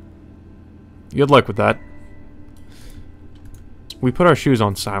 Good luck with that. We put our shoes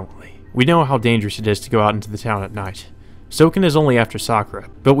on silently. We know how dangerous it is to go out into the town at night. Zoken is only after Sakura,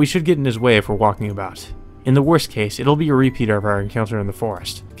 but we should get in his way if we're walking about. In the worst case, it'll be a repeat of our encounter in the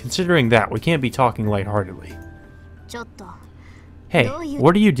forest. Considering that, we can't be talking lightheartedly. Hey,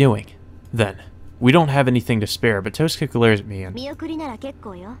 what are you doing? Then. We don't have anything to spare, but Tosuka glares at me and...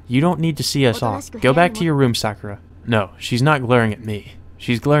 You don't need to see us off. Go back to your room, Sakura. No, she's not glaring at me.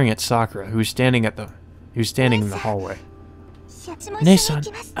 She's glaring at Sakura, who's standing in the hallway. Nei-san,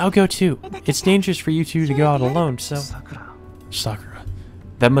 I'll go too. It's dangerous for you two to go out alone, so... Sakura.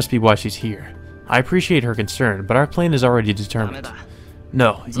 That must be why she's here. I appreciate her concern, but our plan is already determined.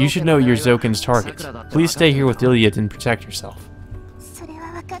 No, you should know you're Zoken's target. Please stay here with Ilya and protect yourself.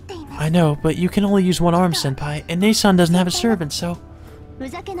 I know, but you can only use one arm, Senpai, and Nei-san doesn't have a servant, so...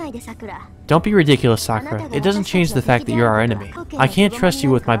 Don't be ridiculous, Sakura. It doesn't change the fact that you're our enemy. I can't trust you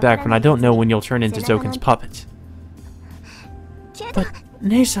with my back when I don't know when you'll turn into Zoken's puppet. But,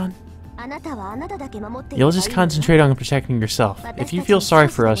 Nei-san... You'll just concentrate on protecting yourself. If you feel sorry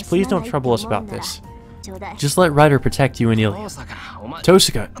for us, please don't trouble us about this. Just let Ryder protect you and Ilya.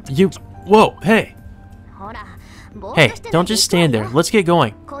 Tosuka, you... Whoa, hey! Hey, don't just stand there. Let's get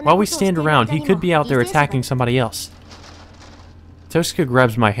going. While we stand around, he could be out there attacking somebody else. Tosuka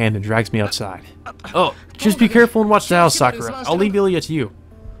grabs my hand and drags me outside. Oh, just be careful and watch the house, Sakura. I'll leave Ilya to you.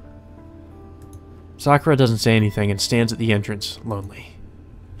 Sakura doesn't say anything and stands at the entrance, lonely.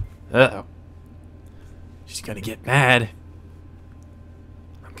 Uh-oh. She's gonna get mad.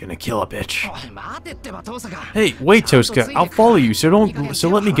 I'm gonna kill a bitch. Hey, wait, Tosuka. I'll follow you, so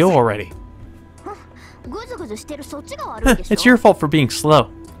let me go already. It's your fault for being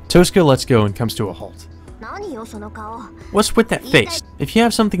slow. Tosuka lets go and comes to a halt. What's with that face? If you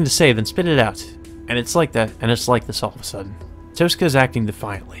have something to say, then spit it out. And it's like that, and it's like this all of a sudden. Tosuka's acting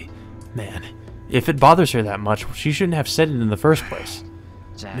defiantly. Man, if it bothers her that much, she shouldn't have said it in the first place.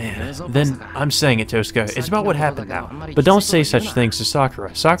 Man, then I'm saying it, Tosuka. It's about what happened now. But don't say such things to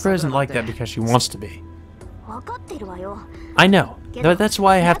Sakura. Sakura isn't like that because she wants to be. I know. That's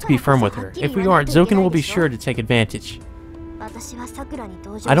why I have to be firm with her. If we aren't, Zoken will be sure to take advantage.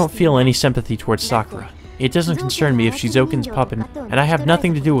 I don't feel any sympathy towards Sakura. It doesn't concern me if she's Zoken's puppet, and I have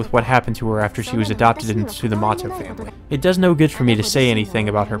nothing to do with what happened to her after she was adopted into the Mato family. It does no good for me to say anything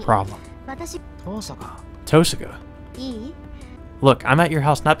about her problem. Tosuka. Look, I'm at your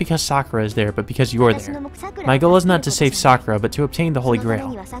house not because Sakura is there, but because you're there. My goal is not to save Sakura, but to obtain the Holy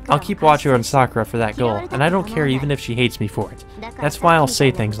Grail. I'll keep watch on Sakura for that goal, and I don't care even if she hates me for it. That's why I'll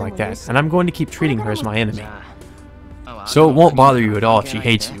say things like that, and I'm going to keep treating her as my enemy. So it won't bother you at all if she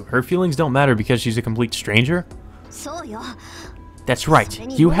hates you. Her feelings don't matter because she's a complete stranger? That's right.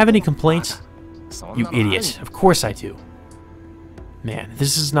 Do you have any complaints? You idiot. Of course I do. Man,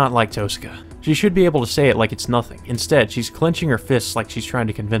 this is not like Tosuka. She should be able to say it like it's nothing. Instead, she's clenching her fists like she's trying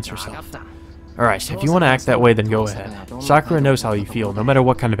to convince herself. Alright, if you want to act that way, then go ahead. Sakura knows how you feel, no matter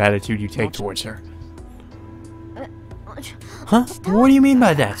what kind of attitude you take towards her. Huh? What do you mean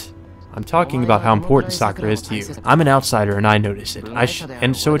by that? I'm talking about how important Sakura is to you. I'm an outsider and I notice it.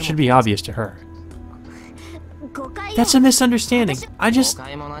 And so it should be obvious to her. That's a misunderstanding.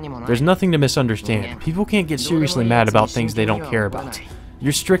 There's nothing to misunderstand. People can't get seriously mad about things they don't care about.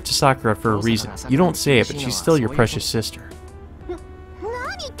 You're strict to Sakura for a reason. You don't say it, but she's still your precious sister.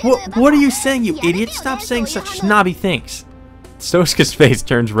 What are you saying, you idiot? Stop saying such snobby things. Tosuka's face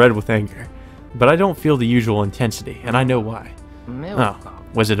turns red with anger. But I don't feel the usual intensity, and I know why. Oh,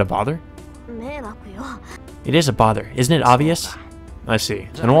 was it a bother? It is a bother. Isn't it obvious? I see.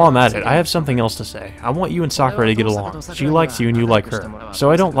 And while I'm at it, I have something else to say. I want you and Sakura to get along. She likes you and you like her.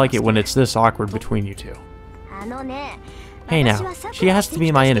 So I don't like it when it's this awkward between you two. Hey now, she has to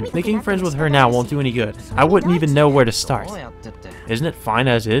be my enemy. Making friends with her now won't do any good. I wouldn't even know where to start. Isn't it fine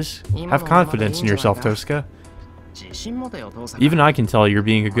as is? Have confidence in yourself, Tosuka. Even I can tell you're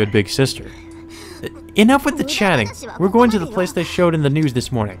being a good big sister. Enough with the chatting. We're going to the place they showed in the news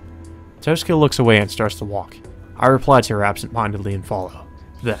this morning. Tosuka looks away and starts to walk. I reply to her absent-mindedly and follow.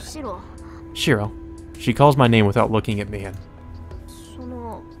 Then, Shiro. She calls my name without looking at me, and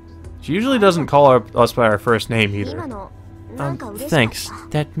she usually doesn't call us by our first name either. Thanks.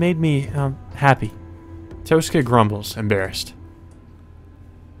 That made me, happy. Tosuka grumbles, embarrassed.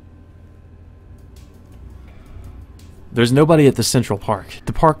 There's nobody at the Central Park.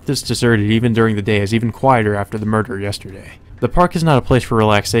 The park that's deserted even during the day is even quieter after the murder yesterday. The park is not a place for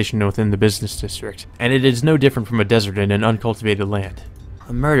relaxation within the business district, and it is no different from a desert in an uncultivated land.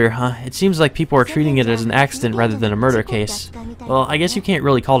 A murder, huh? It seems like people are treating it as an accident rather than a murder case. Well, I guess you can't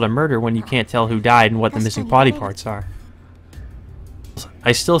really call it a murder when you can't tell who died and what the missing body parts are.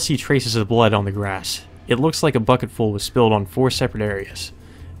 I still see traces of blood on the grass. It looks like a bucketful was spilled on 4 separate areas.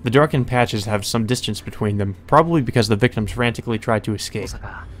 The darkened patches have some distance between them, probably because the victims frantically tried to escape.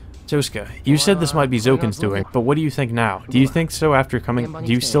 Tosuka, you said this might be Zoken's doing, but what do you think now? Do you think so after coming?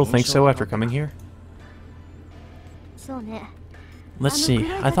 Do you still think so after coming here? Let's see.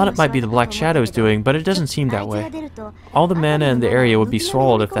 I thought it might be the Black Shadow's doing, but it doesn't seem that way. All the mana in the area would be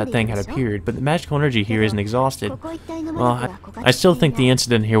swallowed if that thing had appeared, but the magical energy here isn't exhausted. Well, I still think the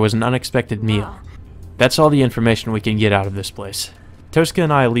incident here was an unexpected meal. That's all the information we can get out of this place. Tosuka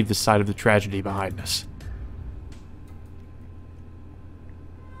and I leave the site of the tragedy behind us.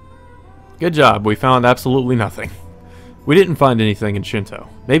 Good job, we found absolutely nothing. We didn't find anything in Shinto.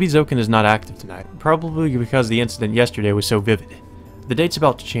 Maybe Zoken is not active tonight, probably because the incident yesterday was so vivid. The date's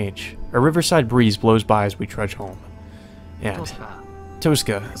about to change. A riverside breeze blows by as we trudge home. And,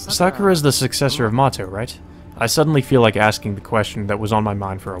 Tosuka, Sakura is the successor of Mato, right? I suddenly feel like asking the question that was on my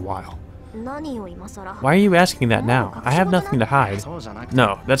mind for a while. Why are you asking that now? I have nothing to hide.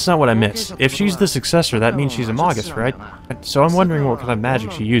 No, that's not what I meant. If she's the successor, that means she's a Magus, right? So I'm wondering what kind of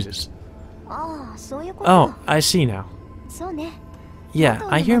magic she uses. Oh, I see now. Yeah,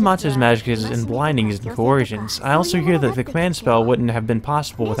 I hear Mato's magic is in blindings and coercions. I also hear that the command spell wouldn't have been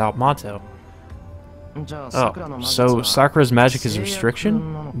possible without Mato. Oh, so Sakura's magic is a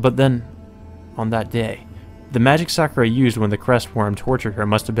restriction? But then, on that day, the magic Sakura used when the crest worm tortured her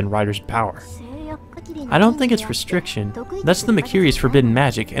must have been Rider's power. I don't think it's restriction. That's the Makiri's forbidden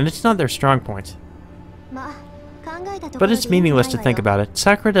magic, and it's not their strong point. But it's meaningless to think about it.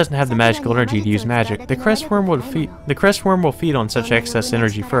 Sakura doesn't have the magical energy to use magic. The crest worm will feed on such excess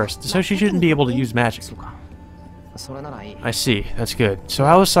energy first, so she shouldn't be able to use magic. I see, that's good. So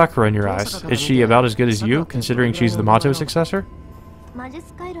how is Sakura in your eyes? Is she about as good as you, considering she's the Mato successor?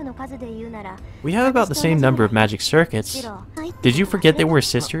 We have about the same number of magic circuits. Did you forget they were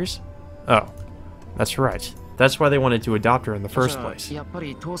sisters? Oh, that's right. That's why they wanted to adopt her in the first place.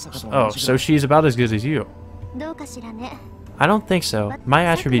 Oh, so she's about as good as you. I don't think so. My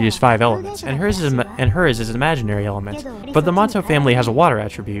attribute is 5 elements, and hers is an imaginary element. But the Mato family has a water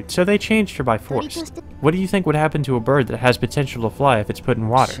attribute, so they changed her by force. What do you think would happen to a bird that has potential to fly if it's put in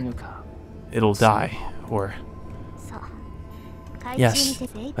water? It'll die, or... Yes,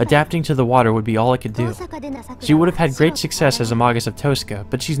 adapting to the water would be all it could do. She would have had great success as a Magus of Tosuka,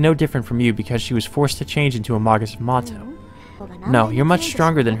 but she's no different from you because she was forced to change into a Magus of Mato. No, you're much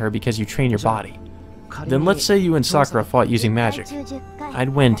stronger than her because you train your body. Then let's say you and Sakura fought using magic. I'd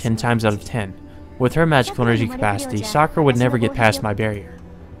win 10 times out of 10. With her magical energy capacity, Sakura would never get past my barrier.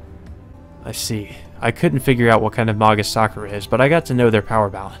 I see. I couldn't figure out what kind of Magus Sakura is, but I got to know their power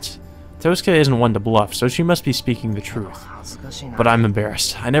balance. Tosuka isn't one to bluff, so she must be speaking the truth. But I'm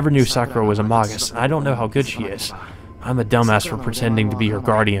embarrassed. I never knew Sakura was a Magus, and I don't know how good she is. I'm a dumbass for pretending to be her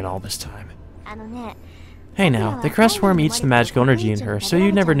guardian all this time. Hey now, the crest worm eats the magical energy in her, so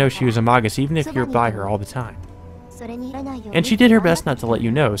you'd never know she was a Magus even if you're by her all the time. And she did her best not to let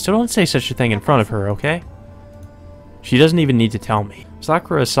you know, so don't say such a thing in front of her, okay? She doesn't even need to tell me.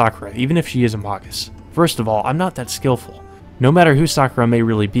 Sakura is Sakura, even if she is a Magus. First of all, I'm not that skillful. No matter who Sakura may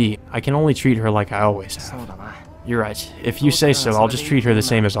really be, I can only treat her like I always have. You're right. If you say so, I'll just treat her the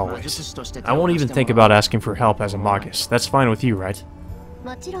same as always. I won't even think about asking for help as a Magus. That's fine with you, right?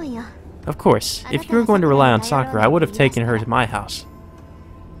 Of course. If you were going to rely on Sakura, I would have taken her to my house.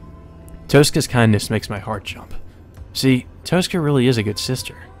 Tosca's kindness makes my heart jump. See, Tosca really is a good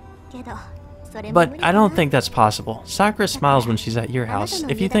sister. But I don't think that's possible. Sakura smiles when she's at your house.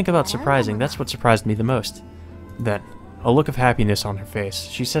 If you think about surprising, that's what surprised me the most. Then, a look of happiness on her face.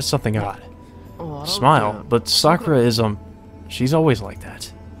 She says something odd. Smile, but Sakura is, she's always like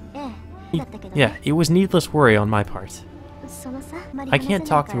that. Yeah, it was needless worry on my part. I can't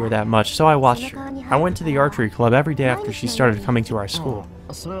talk to her that much, so I watched her. I went to the archery club every day after she started coming to our school.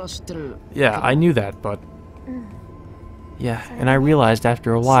 Yeah, I knew that, but... Yeah, and I realized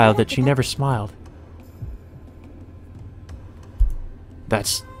after a while that she never smiled.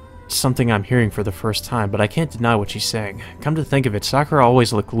 That's something I'm hearing for the first time, but I can't deny what she's saying. Come to think of it, Sakura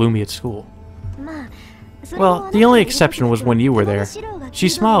always looked gloomy at school. Well, the only exception was when you were there. She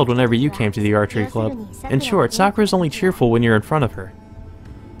smiled whenever you came to the archery club. In short, Sakura's only cheerful when you're in front of her.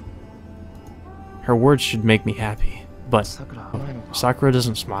 Her words should make me happy, but Sakura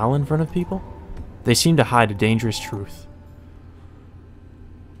doesn't smile in front of people? They seem to hide a dangerous truth.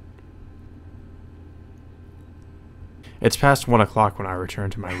 It's past 1 o'clock when I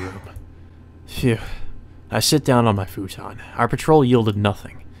return to my room. Phew. I sit down on my futon. Our patrol yielded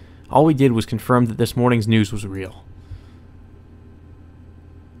nothing. All we did was confirm that this morning's news was real.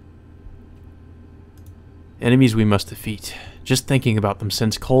 Enemies we must defeat. Just thinking about them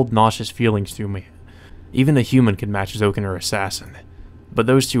sends cold, nauseous feelings through me. Even a human could match Zoken or Assassin. But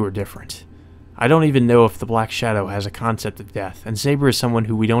those two are different. I don't even know if the Black Shadow has a concept of death, and Saber is someone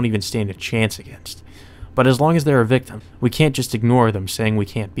who we don't even stand a chance against. But as long as they're a victim, we can't just ignore them saying we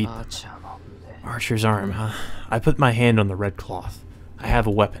can't beat them. Archer's arm, huh? I put my hand on the red cloth. I have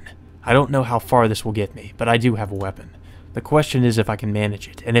a weapon. I don't know how far this will get me, but I do have a weapon. The question is if I can manage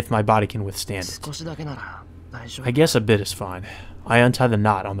it, and if my body can withstand it. I guess a bit is fine. I untie the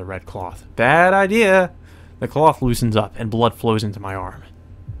knot on the red cloth. Bad idea! The cloth loosens up, and blood flows into my arm.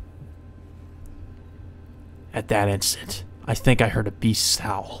 At that instant, I think I heard a beast's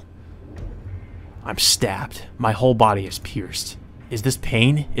howl. I'm stabbed. My whole body is pierced. Is this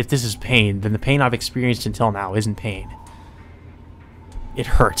pain? If this is pain, then the pain I've experienced until now isn't pain. It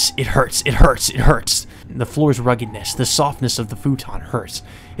hurts. It hurts. It hurts. It hurts. The floor's ruggedness, the softness of the futon hurts.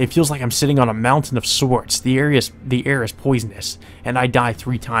 It feels like I'm sitting on a mountain of swords. The air is poisonous, and I die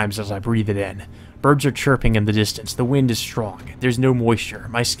 3 times as I breathe it in. Birds are chirping in the distance. The wind is strong. There's no moisture.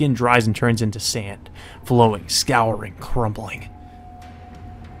 My skin dries and turns into sand, flowing, scouring, crumbling.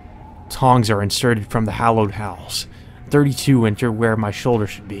 Tongs are inserted from the hallowed howls. 32 enter where my shoulder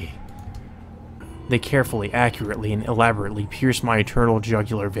should be. They carefully, accurately, and elaborately pierce my internal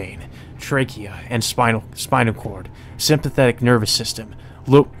jugular vein, trachea, and spinal cord, sympathetic nervous system,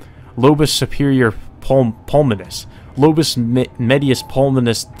 lobus superior pulmonis, lobus medius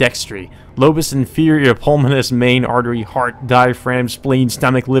pulmonis dextri, lobus inferior pulmonis main artery, heart, diaphragm, spleen,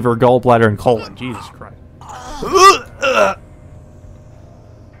 stomach, liver, gallbladder, and colon. Jesus Christ.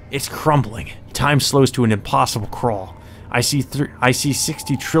 It's crumbling. Time slows to an impossible crawl. I see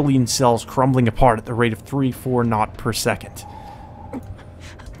 60 trillion cells crumbling apart at the rate of 3-4 knot per second.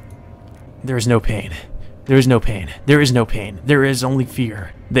 There is no pain. There is no pain. There is no pain. There is only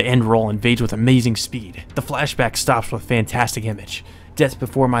fear. The end roll invades with amazing speed. The flashback stops with a fantastic image. Death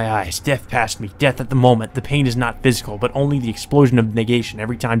before my eyes. Death past me. Death at the moment. The pain is not physical, but only the explosion of negation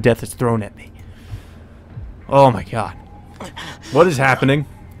every time death is thrown at me. Oh my god. What is happening?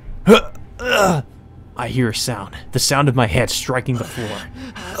 I hear a sound. The sound of my head striking the floor.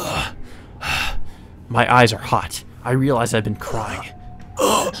 My eyes are hot. I realize I've been crying.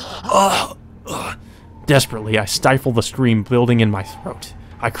 Desperately, I stifle the scream building in my throat.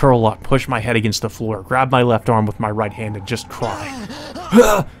 I curl up, push my head against the floor, grab my left arm with my right hand, and just cry.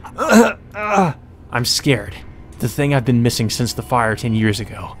 I'm scared. The thing I've been missing since the fire 10 years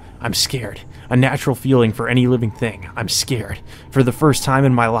ago. I'm scared. A natural feeling for any living thing. I'm scared. For the first time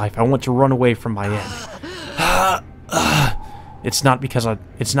in my life, I want to run away from my end. It's not because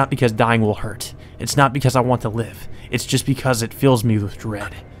dying will hurt. It's not because I want to live. It's just because it fills me with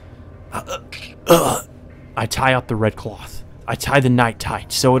dread. I tie up the red cloth. I tie the knot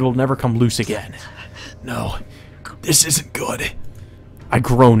tight so it'll never come loose again. No, this isn't good. I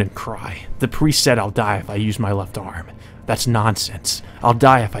groan and cry. The priest said I'll die if I use my left arm. That's nonsense. I'll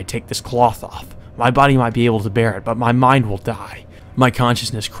die if I take this cloth off. My body might be able to bear it, but my mind will die. My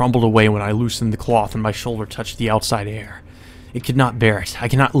consciousness crumbled away when I loosened the cloth and my shoulder touched the outside air. It could not bear it. I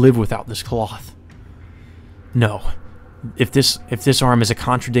cannot live without this cloth. No. If this arm is a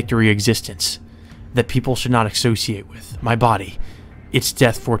contradictory existence that people should not associate with, my body, its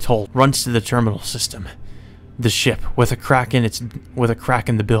death foretold, runs to the terminal system. The ship, with a crack in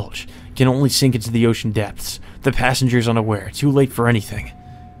the bilge, can only sink into the ocean depths. The passengers unaware, too late for anything.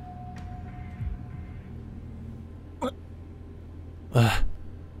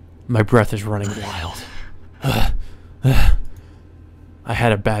 My breath is running wild. I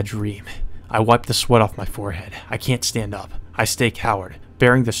had a bad dream. I wiped the sweat off my forehead. I can't stand up. I stay cowered,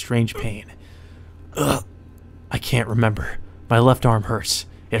 bearing the strange pain. I can't remember. My left arm hurts.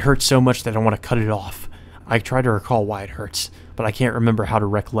 It hurts so much that I want to cut it off. I try to recall why it hurts, but I can't remember how to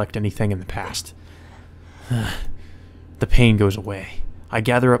recollect anything in the past. The pain goes away. I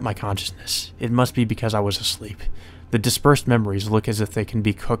gather up my consciousness. It must be because I was asleep. The dispersed memories look as if they can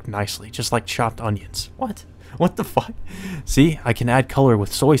be cooked nicely, just like chopped onions. What? What the fuck? See, I can add color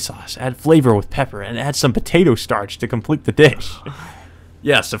with soy sauce, add flavor with pepper, and add some potato starch to complete the dish.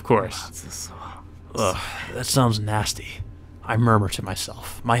 Yes, of course. Ugh, that sounds nasty. I murmur to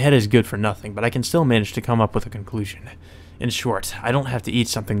myself. My head is good for nothing, but I can still manage to come up with a conclusion. In short, I don't have to eat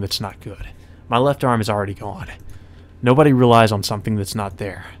something that's not good. My left arm is already gone. Nobody relies on something that's not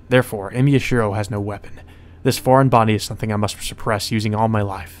there. Therefore, Miyashiro has no weapon. This foreign body is something I must suppress using all my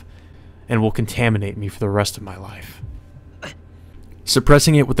life, and will contaminate me for the rest of my life.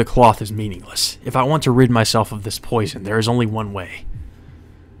 Suppressing it with the cloth is meaningless. If I want to rid myself of this poison, there is only one way.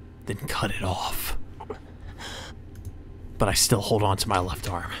 Then cut it off. But I still hold on to my left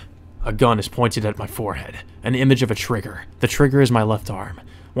arm. A gun is pointed at my forehead, an image of a trigger. The trigger is my left arm.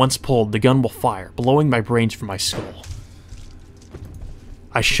 Once pulled, the gun will fire, blowing my brains from my skull.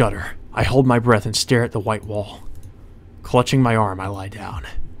 I shudder. I hold my breath and stare at the white wall. Clutching my arm, I lie down.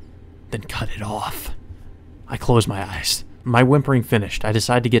 Then cut it off. I close my eyes. My whimpering finished, I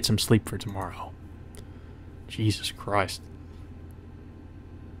decide to get some sleep for tomorrow. Jesus Christ.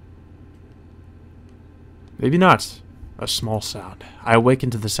 Maybe not. A small sound. I awaken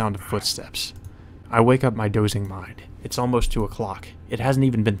to the sound of footsteps. I wake up my dozing mind. It's almost 2 o'clock. It hasn't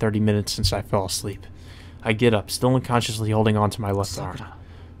even been 30 minutes since I fell asleep. I get up, still unconsciously holding on to my left arm.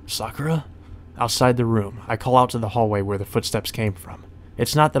 Sakura? Outside the room, I call out to the hallway where the footsteps came from.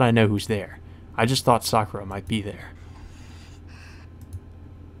 It's not that I know who's there. I just thought Sakura might be there.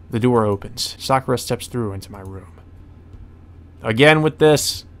 The door opens. Sakura steps through into my room. Again with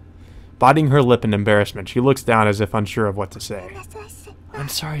this. Biting her lip in embarrassment, she looks down as if unsure of what to say. I'm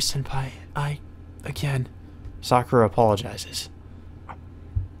sorry, Senpai. Again. Sakura apologizes.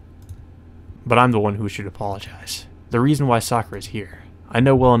 But I'm the one who should apologize. The reason why Sakura is here. I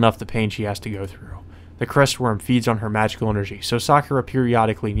know well enough the pain she has to go through. The crestworm feeds on her magical energy, so Sakura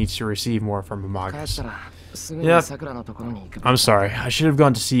periodically needs to receive more from Amagas. Yep. I'm sorry. I should have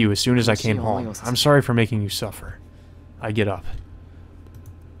gone to see you as soon as I came home. I'm sorry for making you suffer. I get up.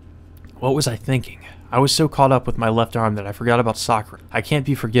 What was I thinking? I was so caught up with my left arm that I forgot about Sakura. I can't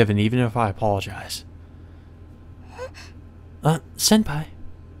be forgiven even if I apologize. Senpai.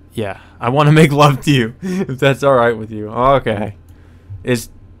 Yeah, I want to make love to you, if that's alright with you. Okay. Is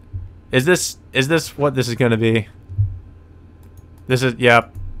this what this is gonna be? This is,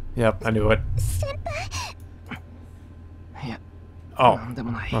 yep, I knew it. Oh,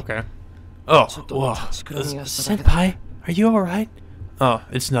 okay. Oh, whoa. Senpai, are you alright? Oh,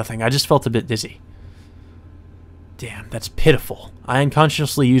 it's nothing. I just felt a bit dizzy. Damn, that's pitiful. I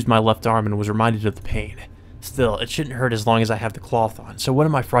unconsciously used my left arm and was reminded of the pain. Still, it shouldn't hurt as long as I have the cloth on, so what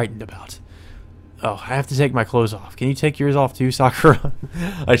am I frightened about? Oh, I have to take my clothes off. Can you take yours off too, Sakura?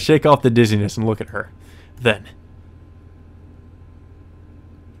 I shake off the dizziness and look at her. Then.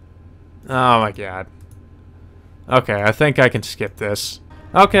 Oh my god. Okay, I think I can skip this.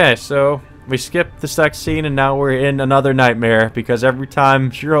 Okay, so we skipped the sex scene and now we're in another nightmare because every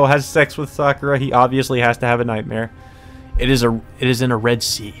time Shiro has sex with Sakura, he obviously has to have a nightmare. It is in a Red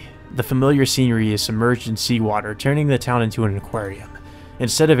Sea. The familiar scenery is submerged in seawater, turning the town into an aquarium.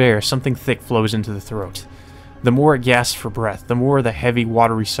 Instead of air, something thick flows into the throat. The more it gasps for breath, the more the heavy,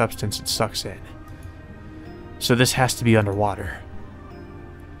 watery substance it sucks in. So this has to be underwater.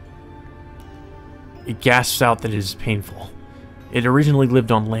 It gasps out that it is painful. It originally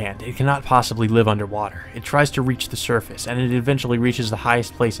lived on land. It cannot possibly live underwater. It tries to reach the surface, and it eventually reaches the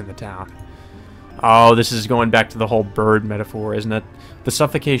highest place in the town. Oh, this is going back to the whole bird metaphor, isn't it? The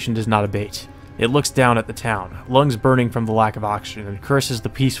suffocation does not abate. It looks down at the town, lungs burning from the lack of oxygen, and curses the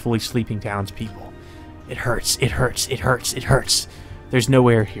peacefully sleeping townspeople. It hurts, it hurts, it hurts, it hurts. There's no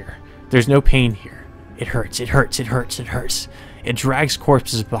air here. There's no pain here. It hurts, it hurts, it hurts, it hurts. It drags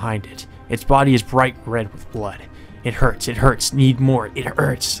corpses behind it. Its body is bright red with blood. It hurts, need more, it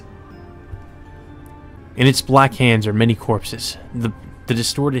hurts. In its black hands are many corpses. The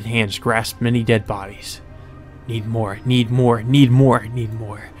distorted hands grasp many dead bodies. Need more, need more, need more, need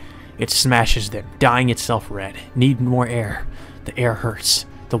more. It smashes them, dyeing itself red. Need more air. The air hurts.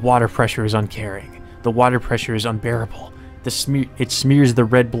 The water pressure is uncaring. The water pressure is unbearable. It smears the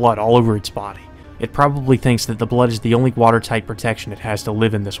red blood all over its body. It probably thinks that the blood is the only watertight protection it has to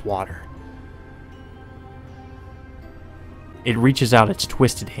live in this water. It reaches out its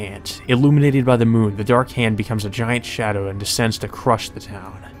twisted hands. Illuminated by the moon, the dark hand becomes a giant shadow and descends to crush the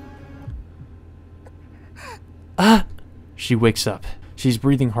town. Ah! She wakes up. She's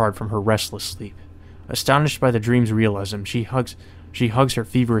breathing hard from her restless sleep. Astonished by the dream's realism, she hugs her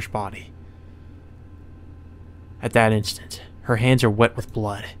feverish body. At that instant, her hands are wet with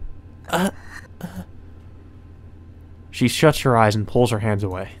blood. She shuts her eyes and pulls her hands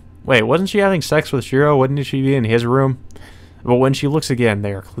away. Wait, wasn't she having sex with Shiro? Wouldn't she be in his room? But when she looks again,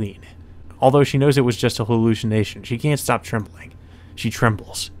 they are clean. Although she knows it was just a hallucination, she can't stop trembling. She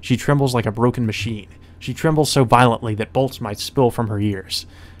trembles. She trembles like a broken machine. She trembles so violently that bolts might spill from her ears.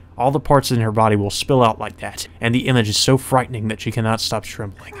 All the parts in her body will spill out like that, and the image is so frightening that she cannot stop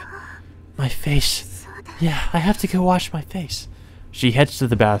trembling. My face. Yeah, I have to go wash my face. She heads to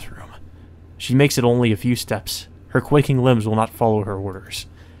the bathroom. She makes it only a few steps. Her quaking limbs will not follow her orders.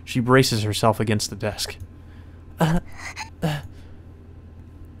 She braces herself against the desk.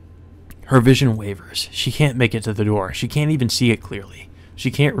 Her vision wavers. She can't make it to the door. She can't even see it clearly.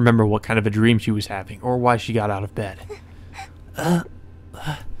 She can't remember what kind of a dream she was having, or why she got out of bed.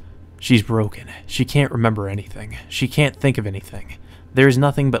 She's broken. She can't remember anything. She can't think of anything. There is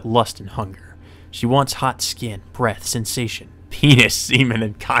nothing but lust and hunger. She wants hot skin, breath, sensation, penis, semen,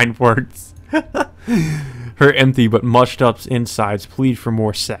 and kind words. Her empty but mushed up insides plead for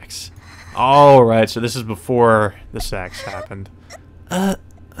more sex. Alright, so this is before the sex happened.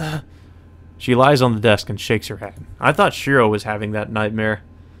 She lies on the desk and shakes her head. I thought Shiro was having that nightmare.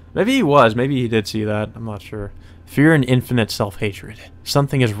 Maybe he was. Maybe he did see that. I'm not sure. Fear and infinite self-hatred.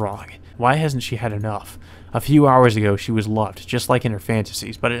 Something is wrong. Why hasn't she had enough? A few hours ago she was loved, just like in her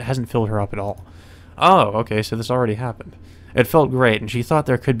fantasies, but it hasn't filled her up at all. Oh, okay, so this already happened. It felt great, and she thought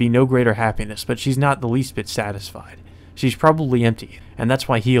there could be no greater happiness, but she's not the least bit satisfied. She's probably empty, and that's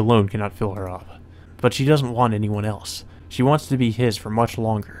why he alone cannot fill her up. But she doesn't want anyone else. She wants to be his for much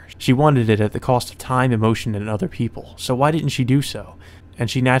longer. She wanted it at the cost of time, emotion, and other people, so why didn't she do so? And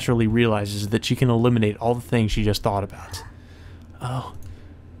she naturally realizes that she can eliminate all the things she just thought about. Oh.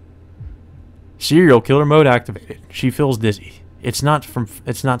 Serial killer mode activated. She feels dizzy. It's not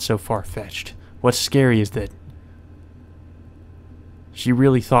so far-fetched. What's scary is that she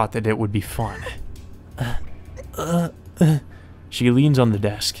really thought that it would be fun. She leans on the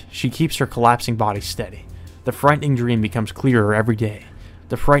desk. She keeps her collapsing body steady. The frightening dream becomes clearer every day.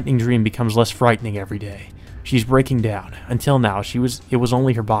 The frightening dream becomes less frightening every day. She's breaking down. Until now, it was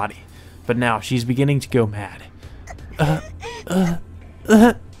only her body. But now, she's beginning to go mad.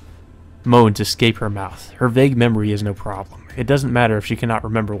 Moans escape her mouth. Her vague memory is no problem. It doesn't matter if she cannot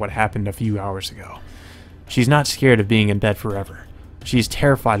remember what happened a few hours ago. She's not scared of being in bed forever. She is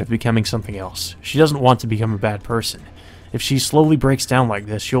terrified of becoming something else. She doesn't want to become a bad person. If she slowly breaks down like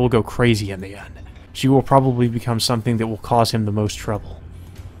this, she will go crazy in the end. She will probably become something that will cause him the most trouble.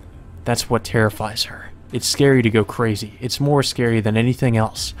 That's what terrifies her. It's scary to go crazy. It's more scary than anything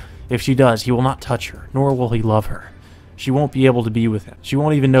else. If she does, he will not touch her, nor will he love her. She won't be able to be with him. She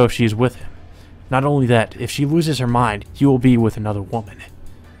won't even know if she is with him. Not only that, if she loses her mind, he will be with another woman.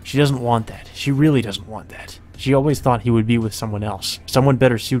 She doesn't want that. She really doesn't want that. She always thought he would be with someone else, someone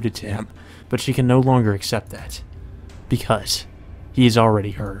better suited to him, but she can no longer accept that. Because he is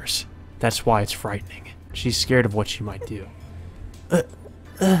already hers. That's why it's frightening. She's scared of what she might do.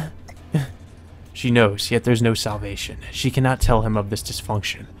 She knows, yet there's no salvation. She cannot tell him of this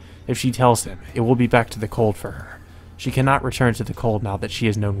dysfunction. If she tells him, it will be back to the cold for her. She cannot return to the cold now that she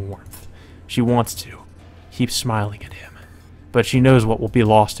has known warmth. She wants to. Keep smiling at him. But she knows what will be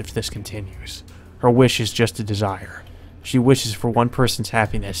lost if this continues. Her wish is just a desire. She wishes for one person's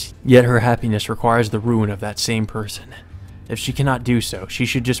happiness, yet her happiness requires the ruin of that same person. If she cannot do so, she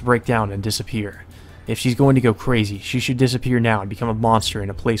should just break down and disappear. If she's going to go crazy, she should disappear now and become a monster in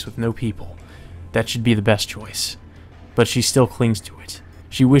a place with no people. That should be the best choice. But she still clings to it.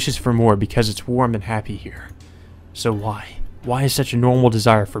 She wishes for more because it's warm and happy here. So why? Why is such a normal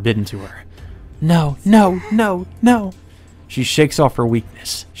desire forbidden to her? No, no, no, no! She shakes off her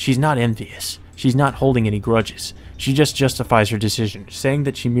weakness. She's not envious. She's not holding any grudges. She just justifies her decision, saying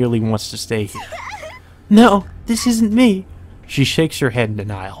that she merely wants to stay here. No, this isn't me. She shakes her head in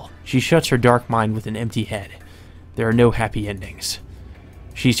denial. She shuts her dark mind with an empty head. There are no happy endings.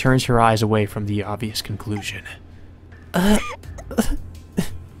 She turns her eyes away from the obvious conclusion. Her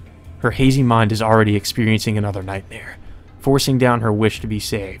hazy mind is already experiencing another nightmare. Forcing down her wish to be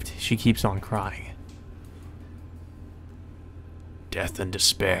saved, she keeps on crying. Death and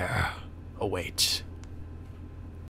despair await.